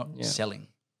done. You're not selling.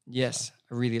 Yes,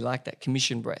 I really like that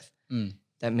commission breath.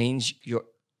 That means you're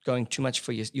going too much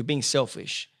for you're being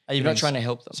selfish. You're not trying to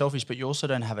help them. Selfish, but you also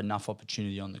don't have enough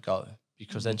opportunity on the go,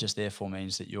 because that just therefore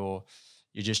means that you're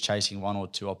just chasing one or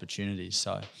two opportunities.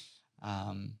 So,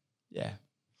 And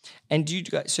do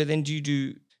you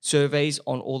do surveys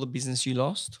on all the business you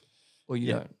lost, or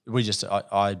you don't?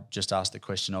 I just asked the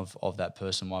question of that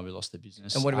person why we lost the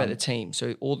business. And what about the team?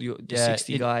 So all the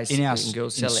 60 guys and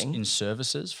girls selling in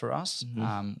services for us,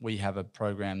 we have a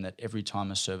program that every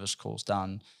time a service call's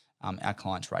done, our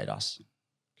clients rate us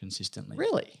consistently.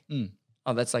 Really?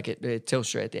 Oh, that's like it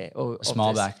Telstra right there. Or a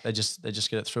smile back. They just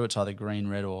get it through. It's either green,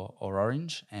 red, or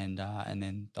orange, and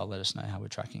then they'll let us know how we're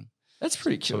tracking. That's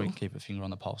pretty cool. So we can keep a finger on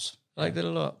the pulse. I like that a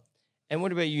lot. And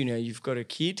what about you now? You've got a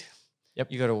kid.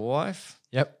 Yep. You got a wife.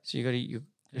 Yep. So you got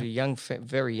a young,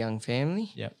 very young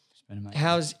family. Yep. It's been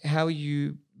amazing. How are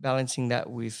you balancing that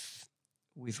with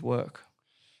work?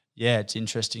 Yeah, it's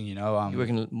interesting. You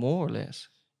working more or less?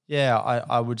 Yeah,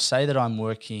 I would say that I'm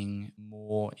working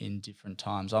more in different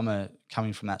times. I'm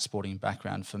coming from that sporting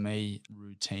background. For me,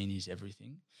 routine is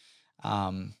everything.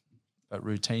 But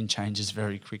routine changes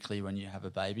very quickly when you have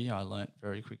a baby. I learnt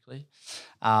very quickly.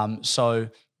 So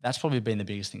that's probably been the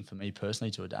biggest thing for me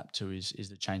personally to adapt to is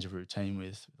the change of routine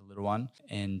with the little one.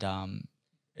 And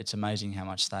it's amazing how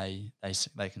much they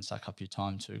can suck up your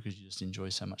time too, because you just enjoy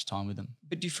so much time with them.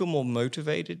 But do you feel more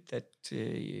motivated that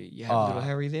you have little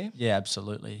Harry there? Yeah,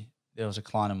 absolutely. There was a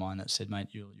client of mine that said, mate,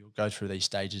 you'll go through these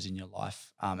stages in your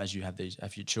life as you have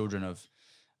your children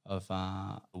of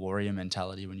a warrior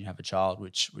mentality when you have a child,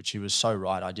 which he was so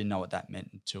right. I didn't know what that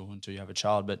meant until you have a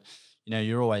child, but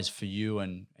you're always for you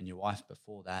and your wife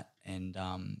before that, and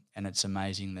it's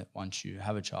amazing that once you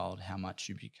have a child, how much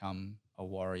you become a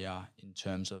warrior in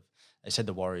terms of, they said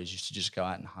the warriors used to just go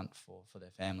out and hunt for their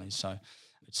families. So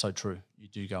it's so true. You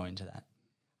do go into that.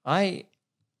 I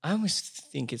always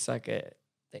think it's like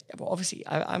obviously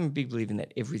I'm a big believer in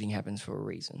that everything happens for a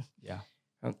reason. Yeah.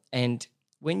 And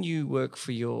when you work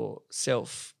for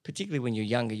yourself, particularly when you're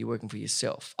younger, you're working for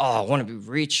yourself. Oh, I want to be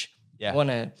rich. Yeah. I want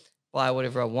to buy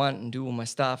whatever I want and do all my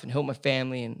stuff and help my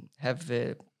family and have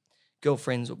the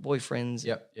girlfriends or boyfriends.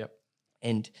 Yep.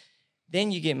 And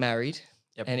then you get married.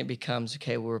 Yep. And it becomes,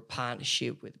 okay, we're a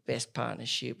partnership. We're the best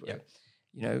partnership.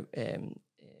 Yep.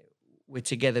 We're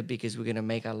together because we're going to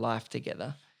make our life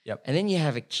together. Yep. And then you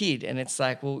have a kid and it's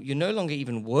like, well, you're no longer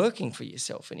even working for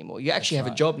yourself anymore. You actually have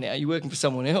a job now. You're working for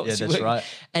someone else. Yeah, that's right.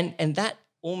 And that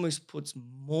almost puts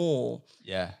more,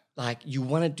 like you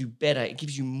want to do better. It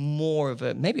gives you more of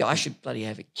maybe I should bloody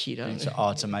have a kid. I don't know.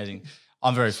 Oh, it's amazing.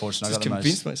 I'm very fortunate.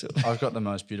 Myself. I've got the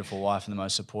most beautiful wife and the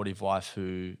most supportive wife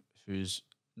who's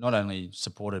not only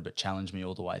supported but challenged me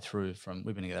all the way through.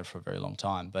 We've been together for a very long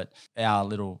time. But our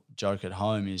little joke at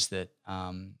home is that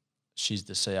she's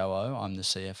the COO, I'm the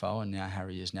CFO, and now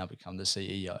Harry has now become the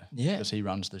CEO. Yeah, because he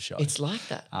runs the show. It's like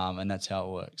that, and that's how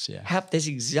it works. Yeah, that's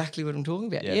exactly what I'm talking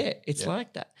about. Yeah, it's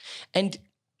like that. And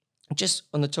just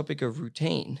on the topic of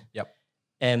routine. Yep.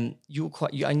 I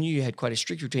knew you had quite a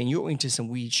strict routine. You were into some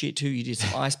weird shit too. You did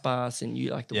some ice baths and you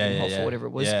like the Wim Hof or whatever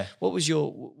it was. Yeah. What's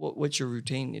your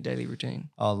routine, your daily routine?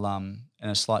 I'll and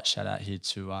a slight shout out here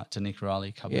to Nick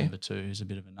Riley, Cub member 2, who's a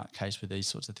bit of a nutcase with these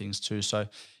sorts of things too. So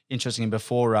interesting.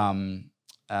 Before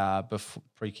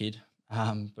pre-kid,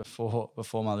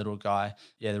 before my little guy,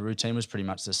 the routine was pretty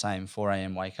much the same. 4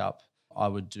 a.m. wake up. I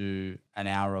would do an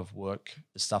hour of work,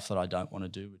 the stuff that I don't want to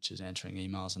do, which is answering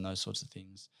emails and those sorts of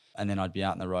things. And then I'd be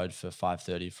out on the road for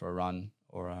 5:30 for a run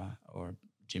a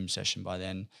gym session by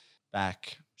then.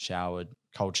 Back, showered,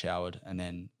 cold showered, and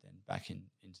then back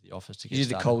into the office to get You did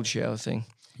started. the cold shower thing.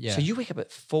 Yeah. So you wake up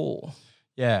at 4,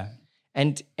 Yeah.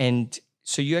 and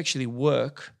so you actually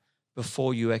work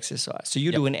before you exercise. So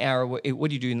you do an hour. What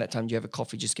do you do in that time? Do you have a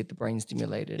coffee, just get the brain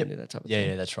stimulated and do that type of thing?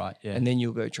 Yeah, that's right. Yeah. And then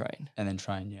you'll go train. And then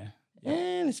train, yeah.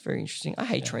 And it's very interesting. I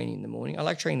hate training in the morning. I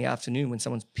like training in the afternoon when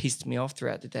someone's pissed me off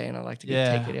throughout the day, and I like to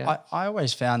take it out. I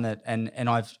always found that, and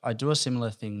I do a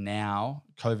similar thing now.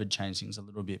 COVID changed things a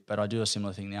little bit, but I do a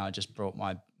similar thing now. I just brought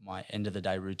my end of the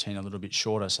day routine a little bit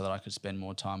shorter so that I could spend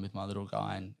more time with my little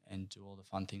guy and do all the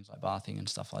fun things like bathing and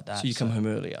stuff like that. So you come home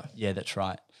earlier. Yeah, that's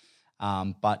right.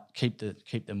 But keep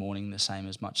the morning the same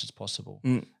as much as possible.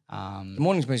 The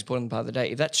morning's the most important part of the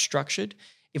day. If that's structured,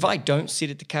 if I don't sit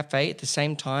at the cafe at the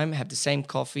same time, have the same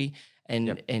coffee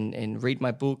and read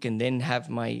my book and then have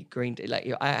my green tea,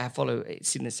 like I follow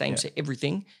sit in the same set,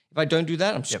 everything. If I don't do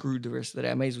that, I'm screwed the rest of the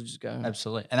day. I may as well just go home.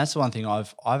 Absolutely. And that's the one thing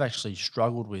I've actually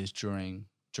struggled with during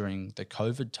the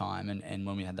COVID time and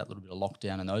when we had that little bit of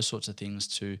lockdown and those sorts of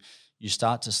things, you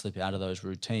start to slip out of those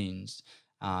routines.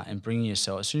 And bringing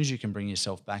yourself, as soon as you can bring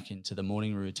yourself back into the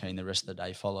morning routine, the rest of the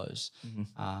day follows.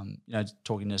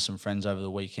 Talking to some friends over the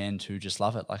weekend who just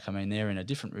love it. Like, I mean, they're in a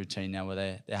different routine now where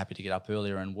they're happy to get up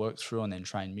earlier and work through and then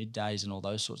train middays and all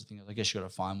those sorts of things. I guess you got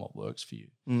to find what works for you.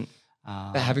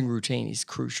 But having routine is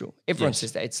crucial. Everyone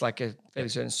says that. It's like a fairly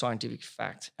certain scientific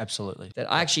fact. Absolutely.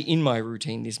 That I actually, in my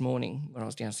routine this morning, when I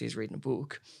was downstairs reading a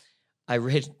book, I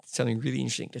read something really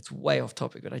interesting that's way off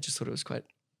topic, but I just thought it was quite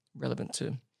relevant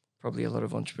to probably a lot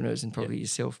of entrepreneurs and probably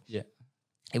yourself. Yeah.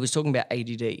 It was talking about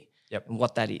ADD and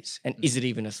what that is and is it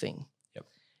even a thing?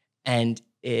 And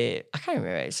I can't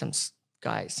remember, some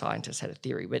guy, scientist had a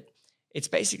theory, but it's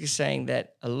basically saying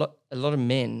that a lot of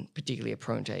men particularly are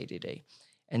prone to ADD.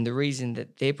 And the reason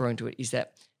that they're prone to it is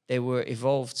that they were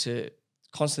evolved to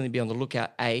constantly be on the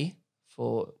lookout, A,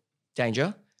 for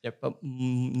danger, but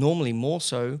normally more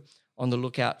so on the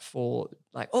lookout for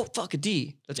like, oh, fuck, a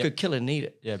deer. Let's go kill it and eat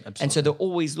it. Yeah, absolutely. And so they're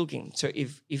always looking. So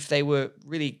if they were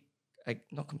really, like,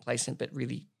 not complacent, but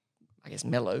really, I guess,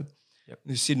 mellow,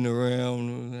 they're sitting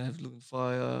around, have a look at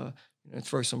fire,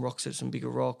 throw some rocks at some bigger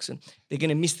rocks, and they're going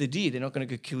to miss the deer. They're not going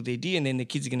to go kill their deer, and then the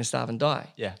kids are going to starve and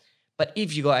die. Yeah. But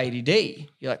if you got ADD,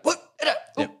 you're like, what?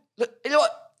 Look,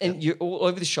 and you're all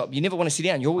over the shop. You never want to sit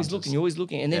down. You're always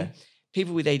looking. And then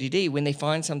people with ADD, when they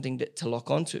find something to lock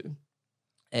onto,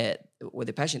 where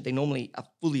they're passionate, they normally are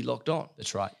fully locked on.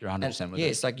 That's right. You're 100% with it. Yeah,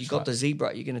 it's like you got the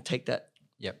zebra, you're going to take that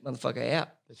motherfucker out.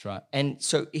 That's right. And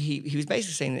so he was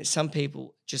basically saying that some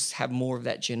people just have more of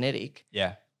that genetic.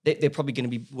 Yeah. They're probably going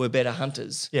to were better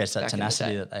hunters. Yeah, it's that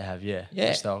tenacity that they have. Yeah.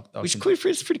 Yeah. Which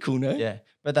is pretty cool, no? Yeah.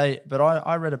 But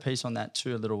I read a piece on that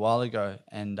too a little while ago,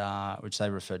 and which they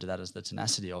referred to that as the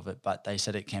tenacity of it. But they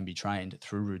said it can be trained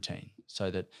through routine, so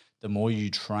that the more you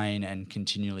train and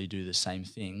continually do the same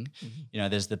thing,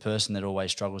 there's the person that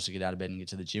always struggles to get out of bed and get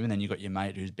to the gym, and then you've got your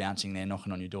mate who's bouncing there,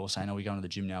 knocking on your door, saying, "Oh, we're going to the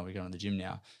gym now. We're going to the gym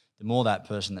now." The more that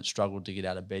person that struggled to get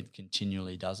out of bed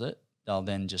continually does it, they'll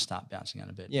then just start bouncing out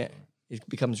of bed. Yeah, it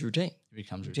becomes routine.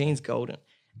 Routine's golden.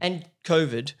 And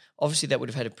COVID, obviously, that would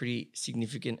have had a pretty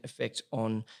significant effect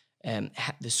on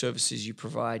the services you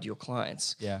provide your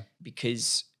clients. Yeah,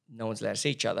 because no one's allowed to see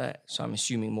each other. So I'm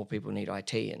assuming more people need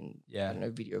IT and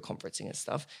video conferencing and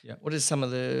stuff. Yeah. What is some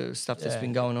of the stuff that's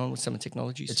been going on with some of the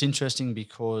technologies? It's interesting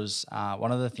because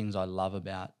one of the things I love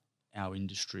about our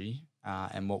industry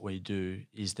and what we do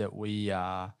is that we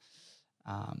are,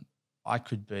 I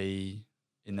could be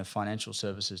in the financial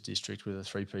services district with a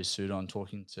 3-piece suit on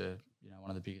talking to one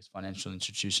of the biggest financial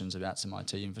institutions about some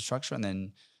IT infrastructure, and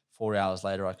then 4 hours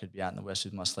later I could be out in the West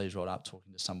with my sleeves rolled up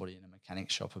talking to somebody in a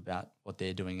mechanic shop about what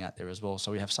they're doing out there as well.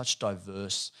 So we have such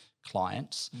diverse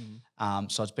clients.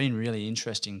 So it's been really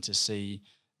interesting to see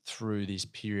through this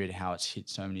period how it's hit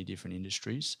so many different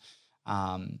industries.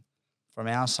 From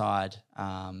our side,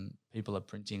 people are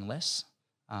printing less,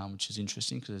 which is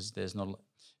interesting because there's not.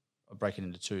 I'll break it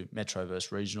into two: metro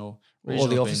versus regional. All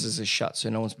the offices are shut, so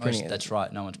no one's printing. That's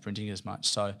right. No one's printing as much.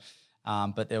 So,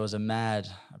 but there was a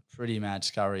pretty mad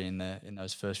scurry in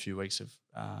those first few weeks of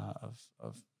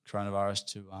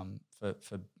coronavirus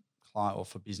for client or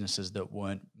for businesses that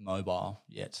weren't mobile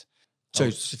yet. So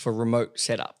for remote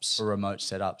setups. For remote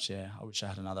setups, yeah. I wish I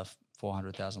had another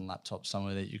 400,000 laptops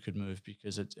somewhere that you could move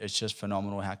because it's just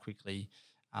phenomenal how quickly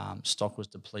stock was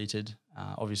depleted.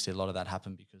 Obviously, a lot of that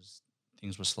happened because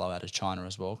things were slow out of China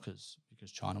as well because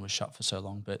China was shut for so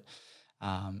long. But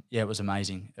it was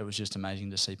amazing. It was just amazing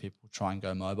to see people try and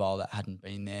go mobile that hadn't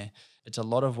been there. It's a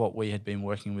lot of what we had been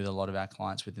working with a lot of our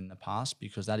clients with in the past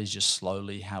because that is just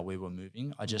slowly how we were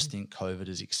moving. I just think COVID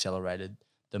has accelerated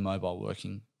the mobile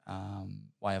working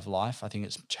way of life. I think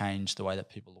it's changed the way that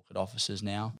people look at offices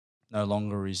now. No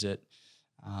longer is it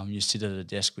you sit at a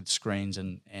desk with screens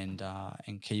and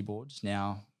keyboards.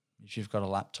 Now, if you've got a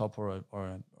laptop or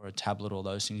a tablet or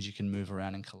those things, you can move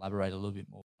around and collaborate a little bit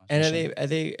more. And are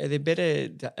there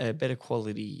better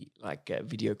quality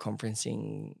video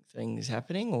conferencing things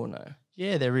happening or no?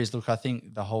 Yeah, there is. Look, I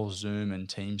think the whole Zoom and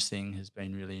Teams thing has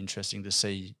been really interesting to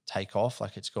see take off.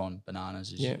 Like, it's gone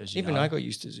bananas. As you even know. I got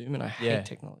used to Zoom and I hate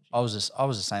technology. I was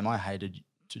the same. I hated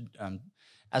to.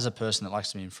 As a person that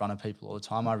likes to be in front of people all the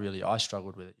time, I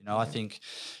struggled with it. I think,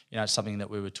 it's something that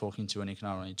we were talking to, and Nick and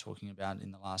I were only talking about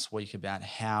in the last week about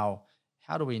how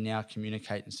do we now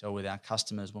communicate and sell with our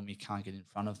customers when we can't get in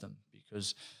front of them?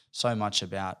 Because so much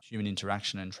about human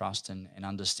interaction and trust and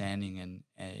understanding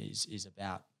is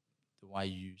about the way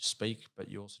you speak, but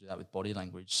you also do that with body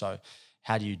language. So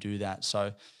how do you do that?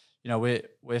 So,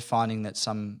 we're finding that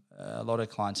a lot of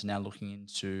clients are now looking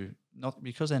into, not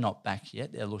because they're not back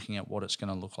yet, they're looking at what it's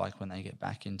going to look like when they get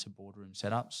back into boardroom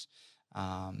setups.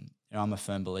 I'm a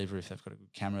firm believer if they've got a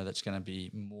good camera, that's going to be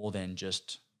more than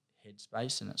just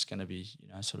headspace, and it's going to be,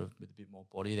 sort of with a bit more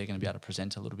body, they're going to be able to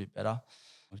present a little bit better.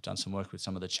 We've done some work with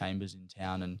some of the chambers in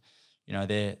town, and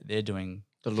they're doing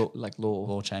the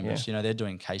law chambers. They're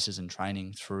doing cases and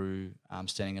training through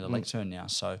standing at a lectern now.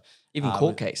 So even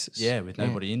court cases, with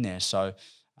nobody in there. So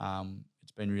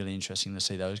it's been really interesting to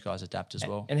see those guys adapt as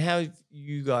well. And how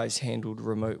you guys handled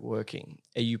remote working?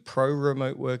 Are you pro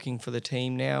remote working for the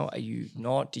team now? Are you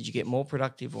not? Did you get more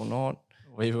productive or not?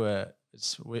 We're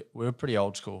pretty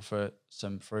old school for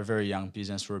a very young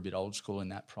business. We're a bit old school in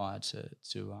that prior to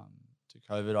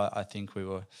COVID. I think we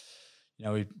were,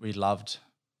 we loved,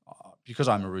 because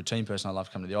I'm a routine person, I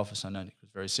love coming to the office. I know Nick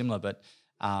was very similar, but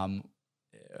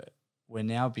we're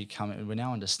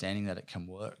now understanding that it can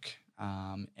work,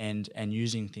 and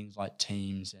using things like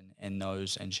Teams and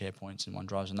SharePoints and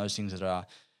OneDrives and those things that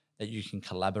you can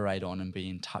collaborate on and be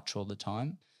in touch all the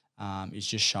time, is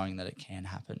just showing that it can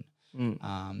happen.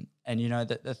 And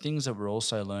the things that we're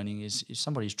also learning is if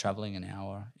somebody's traveling an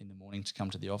hour in the morning to come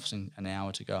to the office and an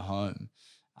hour to go home,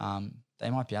 they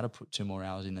might be able to put 2 more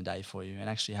hours in the day for you and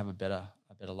actually have a better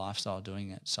lifestyle doing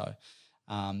it. So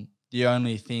the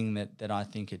only thing that I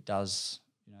think it does,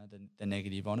 the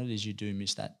negative on it, is you do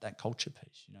miss that culture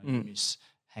piece. You miss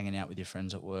hanging out with your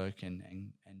friends at work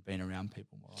and being around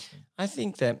people more often. I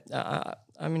think that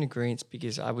I'm in agreement,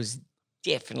 because I was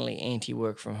definitely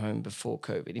anti-work from home before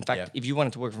COVID. In fact, if you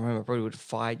wanted to work from home, I probably would have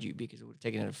fired you, because it would have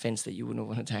taken an offense that you wouldn't have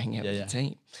wanted to hang out with the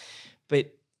team.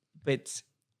 But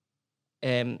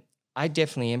I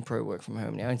definitely am pro work from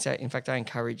home now. In fact, I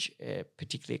encourage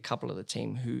particularly a couple of the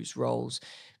team whose roles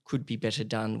could be better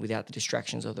done without the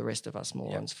distractions of the rest of us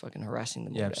morons fucking harassing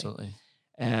them all day. Absolutely.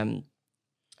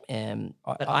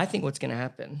 But I think what's going to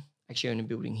happen, actually I own a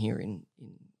building here in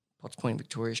Potts Point,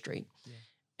 Victoria Street,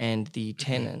 and the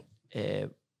tenant, they're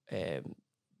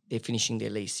finishing their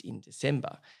lease in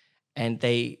December, and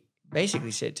they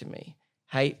basically said to me,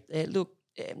 hey, look,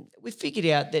 we figured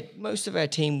out that most of our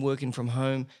team working from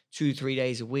home 2-3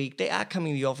 days a week, they are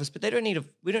coming to the office, but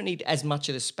we don't need as much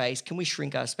of the space. Can we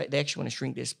shrink our space? They actually want to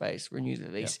shrink their space, renew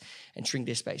their lease, and shrink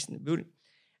their space in the building.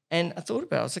 And I thought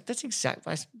about it. I was like, that's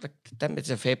that's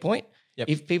a fair point. Yep.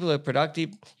 If people are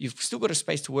productive, you've still got a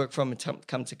space to work from and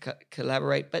come to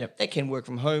collaborate, but they can work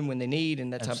from home when they need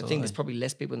and that type of thing. There's probably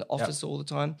less people in the office all the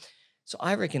time. So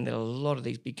I reckon that a lot of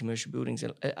these big commercial buildings,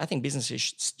 I think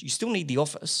businesses, you still need the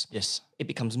office. Yes. It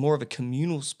becomes more of a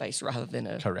communal space rather than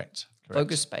a Correct.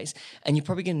 focus space. And you're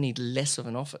probably going to need less of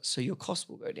an office, so your cost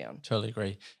will go down. Totally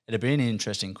agree. It'd be an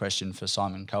interesting question for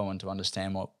Simon Cohen to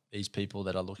understand what these people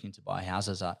that are looking to buy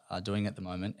houses are doing at the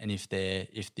moment, and if the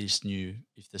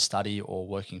study or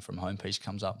working from home piece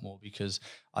comes up more, because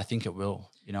I think it will.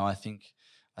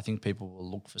 I think people will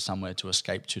look for somewhere to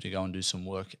escape to go and do some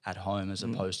work at home, as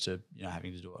opposed to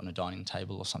having to do it on a dining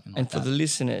table or something like that. And for the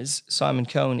listeners, Simon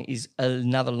Cohen is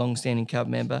another long-standing Cub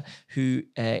member who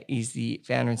is the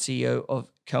founder and CEO of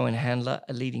Cohen Handler,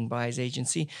 a leading buyers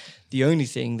agency. The only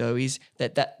thing, though, is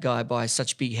that guy buys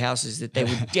such big houses that they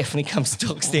would definitely come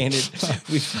stock standard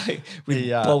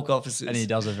with bulk offices. And he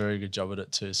does a very good job at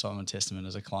it too. Simon Testament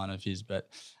is a client of his, but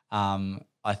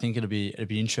I think it'd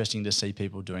be interesting to see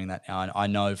people doing that now. And I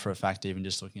know for a fact, even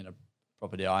just looking at a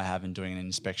property I have and doing an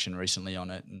inspection recently on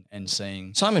it and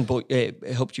seeing Simon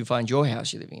helped you find your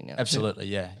house you're living in now. Absolutely,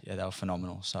 too. Yeah, they were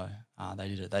phenomenal. So they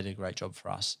did a great job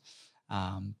for us.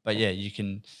 But yeah, you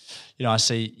can, you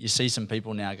see some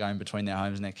people now going between their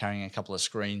homes and they're carrying a couple of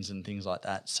screens and things like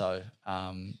that. So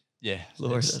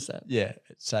Laura does that. Yeah,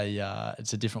 it's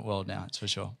a different world now, it's for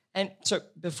sure. And so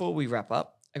before we wrap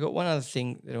up, I got one other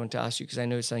thing that I want to ask you because I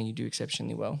know it's something you do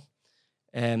exceptionally well.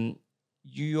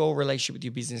 Your relationship with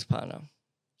your business partner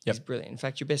is brilliant. In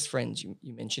fact, your best friends you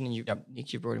mentioned, and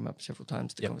Nick, you brought him up several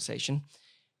times to the conversation.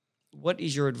 What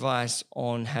is your advice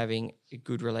on having a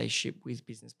good relationship with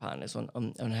business partners,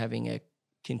 on having a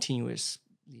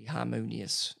continuously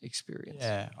harmonious experience?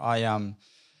 Yeah,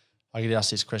 I get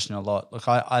asked this question a lot. Look,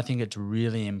 I think it's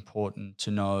really important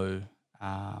to know,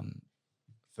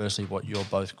 firstly, what you're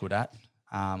both good at.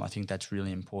 I think that's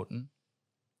really important.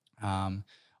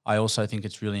 I also think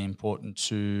it's really important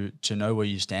to know where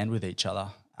you stand with each other.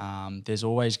 There's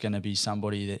always going to be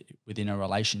somebody that within a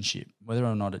relationship, whether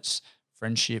or not it's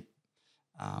friendship,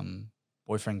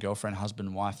 boyfriend, girlfriend,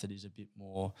 husband, wife, that is a bit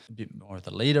more of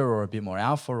the leader or a bit more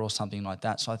alpha or something like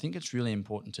that. So I think it's really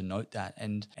important to note that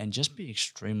and just be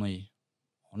extremely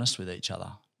honest with each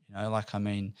other.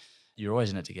 You're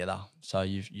always in it together. So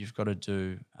you've got to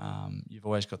do, you've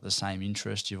always got the same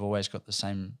interest. You've always got the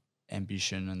same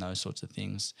ambition and those sorts of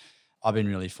things. I've been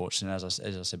really fortunate, as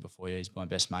I said before, he's my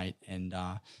best mate, and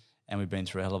we've been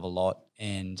through a hell of a lot,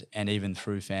 and even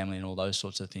through family and all those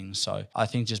sorts of things. So I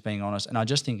think just being honest, and I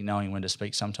just think knowing when to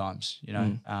speak sometimes,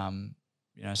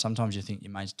 sometimes you think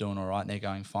your mate's doing all right and they're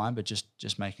going fine, but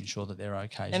just making sure that they're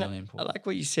okay is really important. I like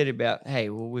what you said about, hey,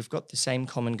 well, we've got the same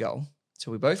common goal.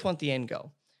 So we both want the end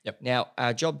goal. Yep. Now,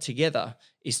 our job together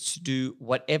is to do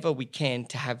whatever we can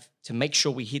to make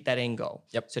sure we hit that end goal.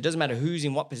 Yep. So it doesn't matter who's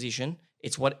in what position.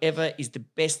 It's whatever is the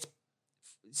best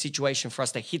situation for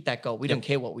us to hit that goal. We don't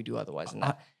care what we do otherwise than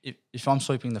that. If I'm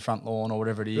sweeping the front lawn or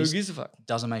whatever it is, who gives a fuck?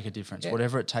 Doesn't make a difference. Yeah.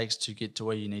 Whatever it takes to get to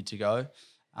where you need to go,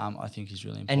 I think is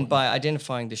really important. And by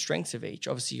identifying the strengths of each,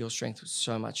 obviously your strength was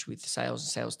so much with sales and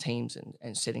sales teams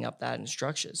and setting up that and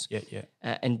structures. Yeah.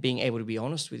 And being able to be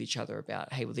honest with each other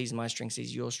about, hey, well, these are my strengths,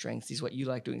 these are your strengths, this is what you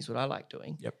like doing, this is what I like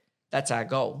doing. Yep. That's our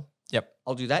goal. Yep.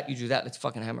 I'll do that, you do that, let's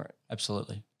fucking hammer it.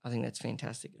 Absolutely. I think that's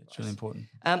fantastic. It's really important.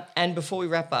 And before we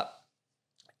wrap up,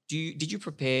 did you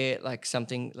prepare like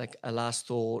something like a last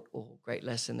thought or great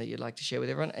lesson that you'd like to share with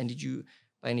everyone? And did you,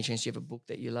 by any chance, do you have a book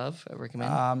that you love,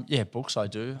 recommend? Yeah, books I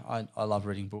do. I love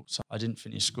reading books. I didn't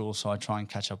finish school, so I try and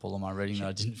catch up all of my reading that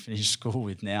I didn't finish school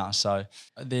with now. So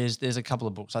there's a couple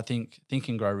of books. I think Think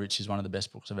and Grow Rich is one of the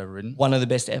best books I've ever written. One of the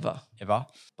best ever.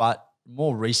 But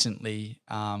more recently,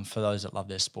 for those that love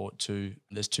their sport too,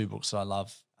 there's two books that I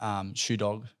love. Shoe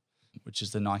Dog, which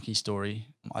is the Nike story,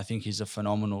 I think is a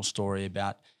phenomenal story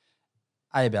about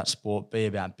A, about sport, B,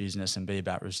 about business, and B,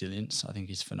 about resilience. I think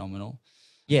he's phenomenal.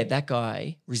 Yeah, that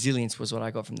guy, resilience was what I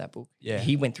got from that book. Yeah.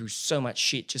 He went through so much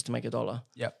shit just to make $1.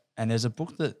 Yep. And there's a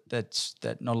book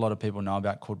that not a lot of people know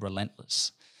about called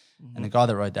Relentless. Mm-hmm. And the guy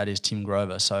that wrote that is Tim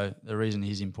Grover. So the reason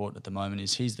he's important at the moment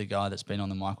is he's the guy that's been on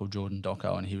the Michael Jordan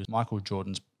doco, and he was Michael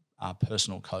Jordan's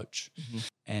personal coach. Mm-hmm.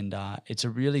 And it's a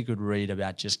really good read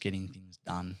about just getting things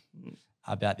done,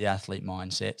 about the athlete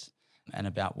mindset and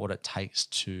about what it takes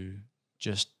to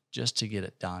just to get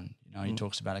it done. You know, he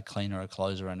talks about a cleaner, a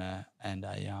closer, and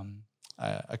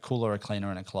a cooler, a cleaner,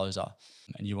 and a closer.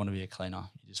 And you want to be a cleaner.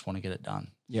 You just want to get it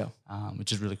done. Yeah.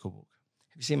 Which is a really cool book.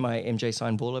 Have you seen my MJ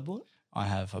signed ball I bought? I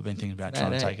have. I've been thinking about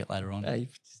trying to take it later on.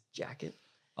 Just jack it.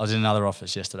 I was in another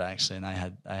office yesterday actually, and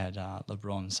they had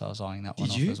LeBron, so I was eyeing that one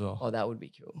off as well. Oh, that would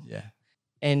be cool. Yeah.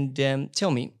 And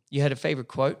tell me, you had a favorite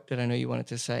quote that I know you wanted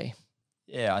to say.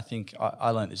 Yeah, I think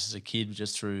I learned this as a kid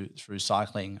just through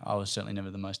cycling. I was certainly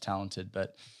never the most talented,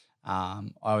 but I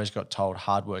always got told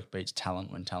hard work beats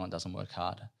talent when talent doesn't work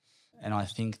hard. And I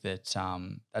think that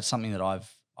that's something that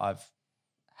I've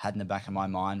had in the back of my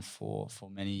mind for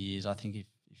many years. I think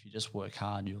if you just work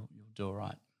hard, you'll do all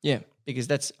right. Yeah, because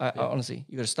that's honestly,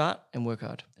 you got to start and work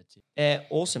hard. That's it.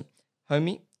 Awesome.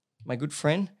 Homie, my good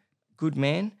friend, good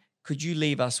man, could you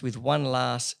leave us with one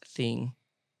last thing,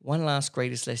 one last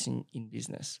greatest lesson in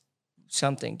business?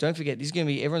 Something. Don't forget, this is going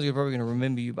to be, everyone's probably going to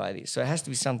remember you by this. So it has to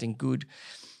be something good.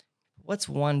 What's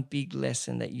one big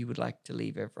lesson that you would like to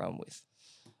leave everyone with?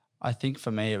 I think for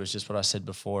me, it was just what I said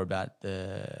before about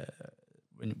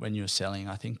when you're selling.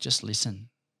 I think just listen,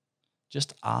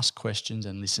 just ask questions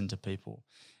and listen to people,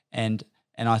 and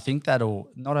I think that'll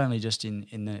not only just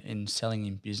in selling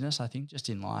in business. I think just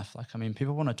in life. Like, I mean,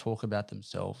 people want to talk about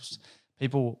themselves.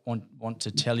 People want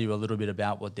to tell you a little bit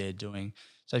about what they're doing.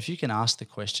 So if you can ask the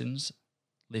questions,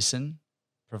 listen,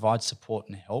 provide support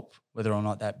and help, whether or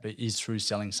not that is through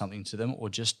selling something to them or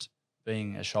just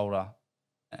being a shoulder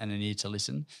and an ear to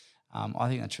listen, I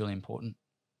think that's really important.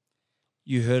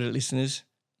 You heard it, listeners.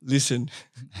 Listen.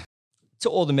 To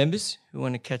all the members who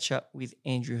want to catch up with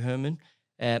Andrew Herman,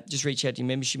 just reach out to your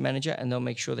membership manager and they'll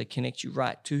make sure they connect you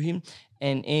right to him.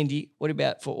 And Andy, what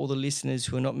about for all the listeners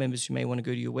who are not members who may want to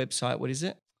go to your website? What is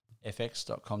it?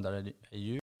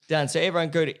 fx.com.au Done. So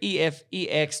everyone go to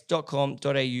efex.com.au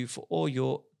for all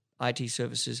your IT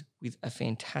services with a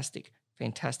fantastic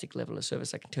level of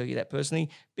service. I can tell you that personally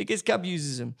because Cub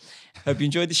uses them. Hope you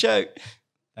enjoyed the show.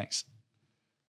 Thanks.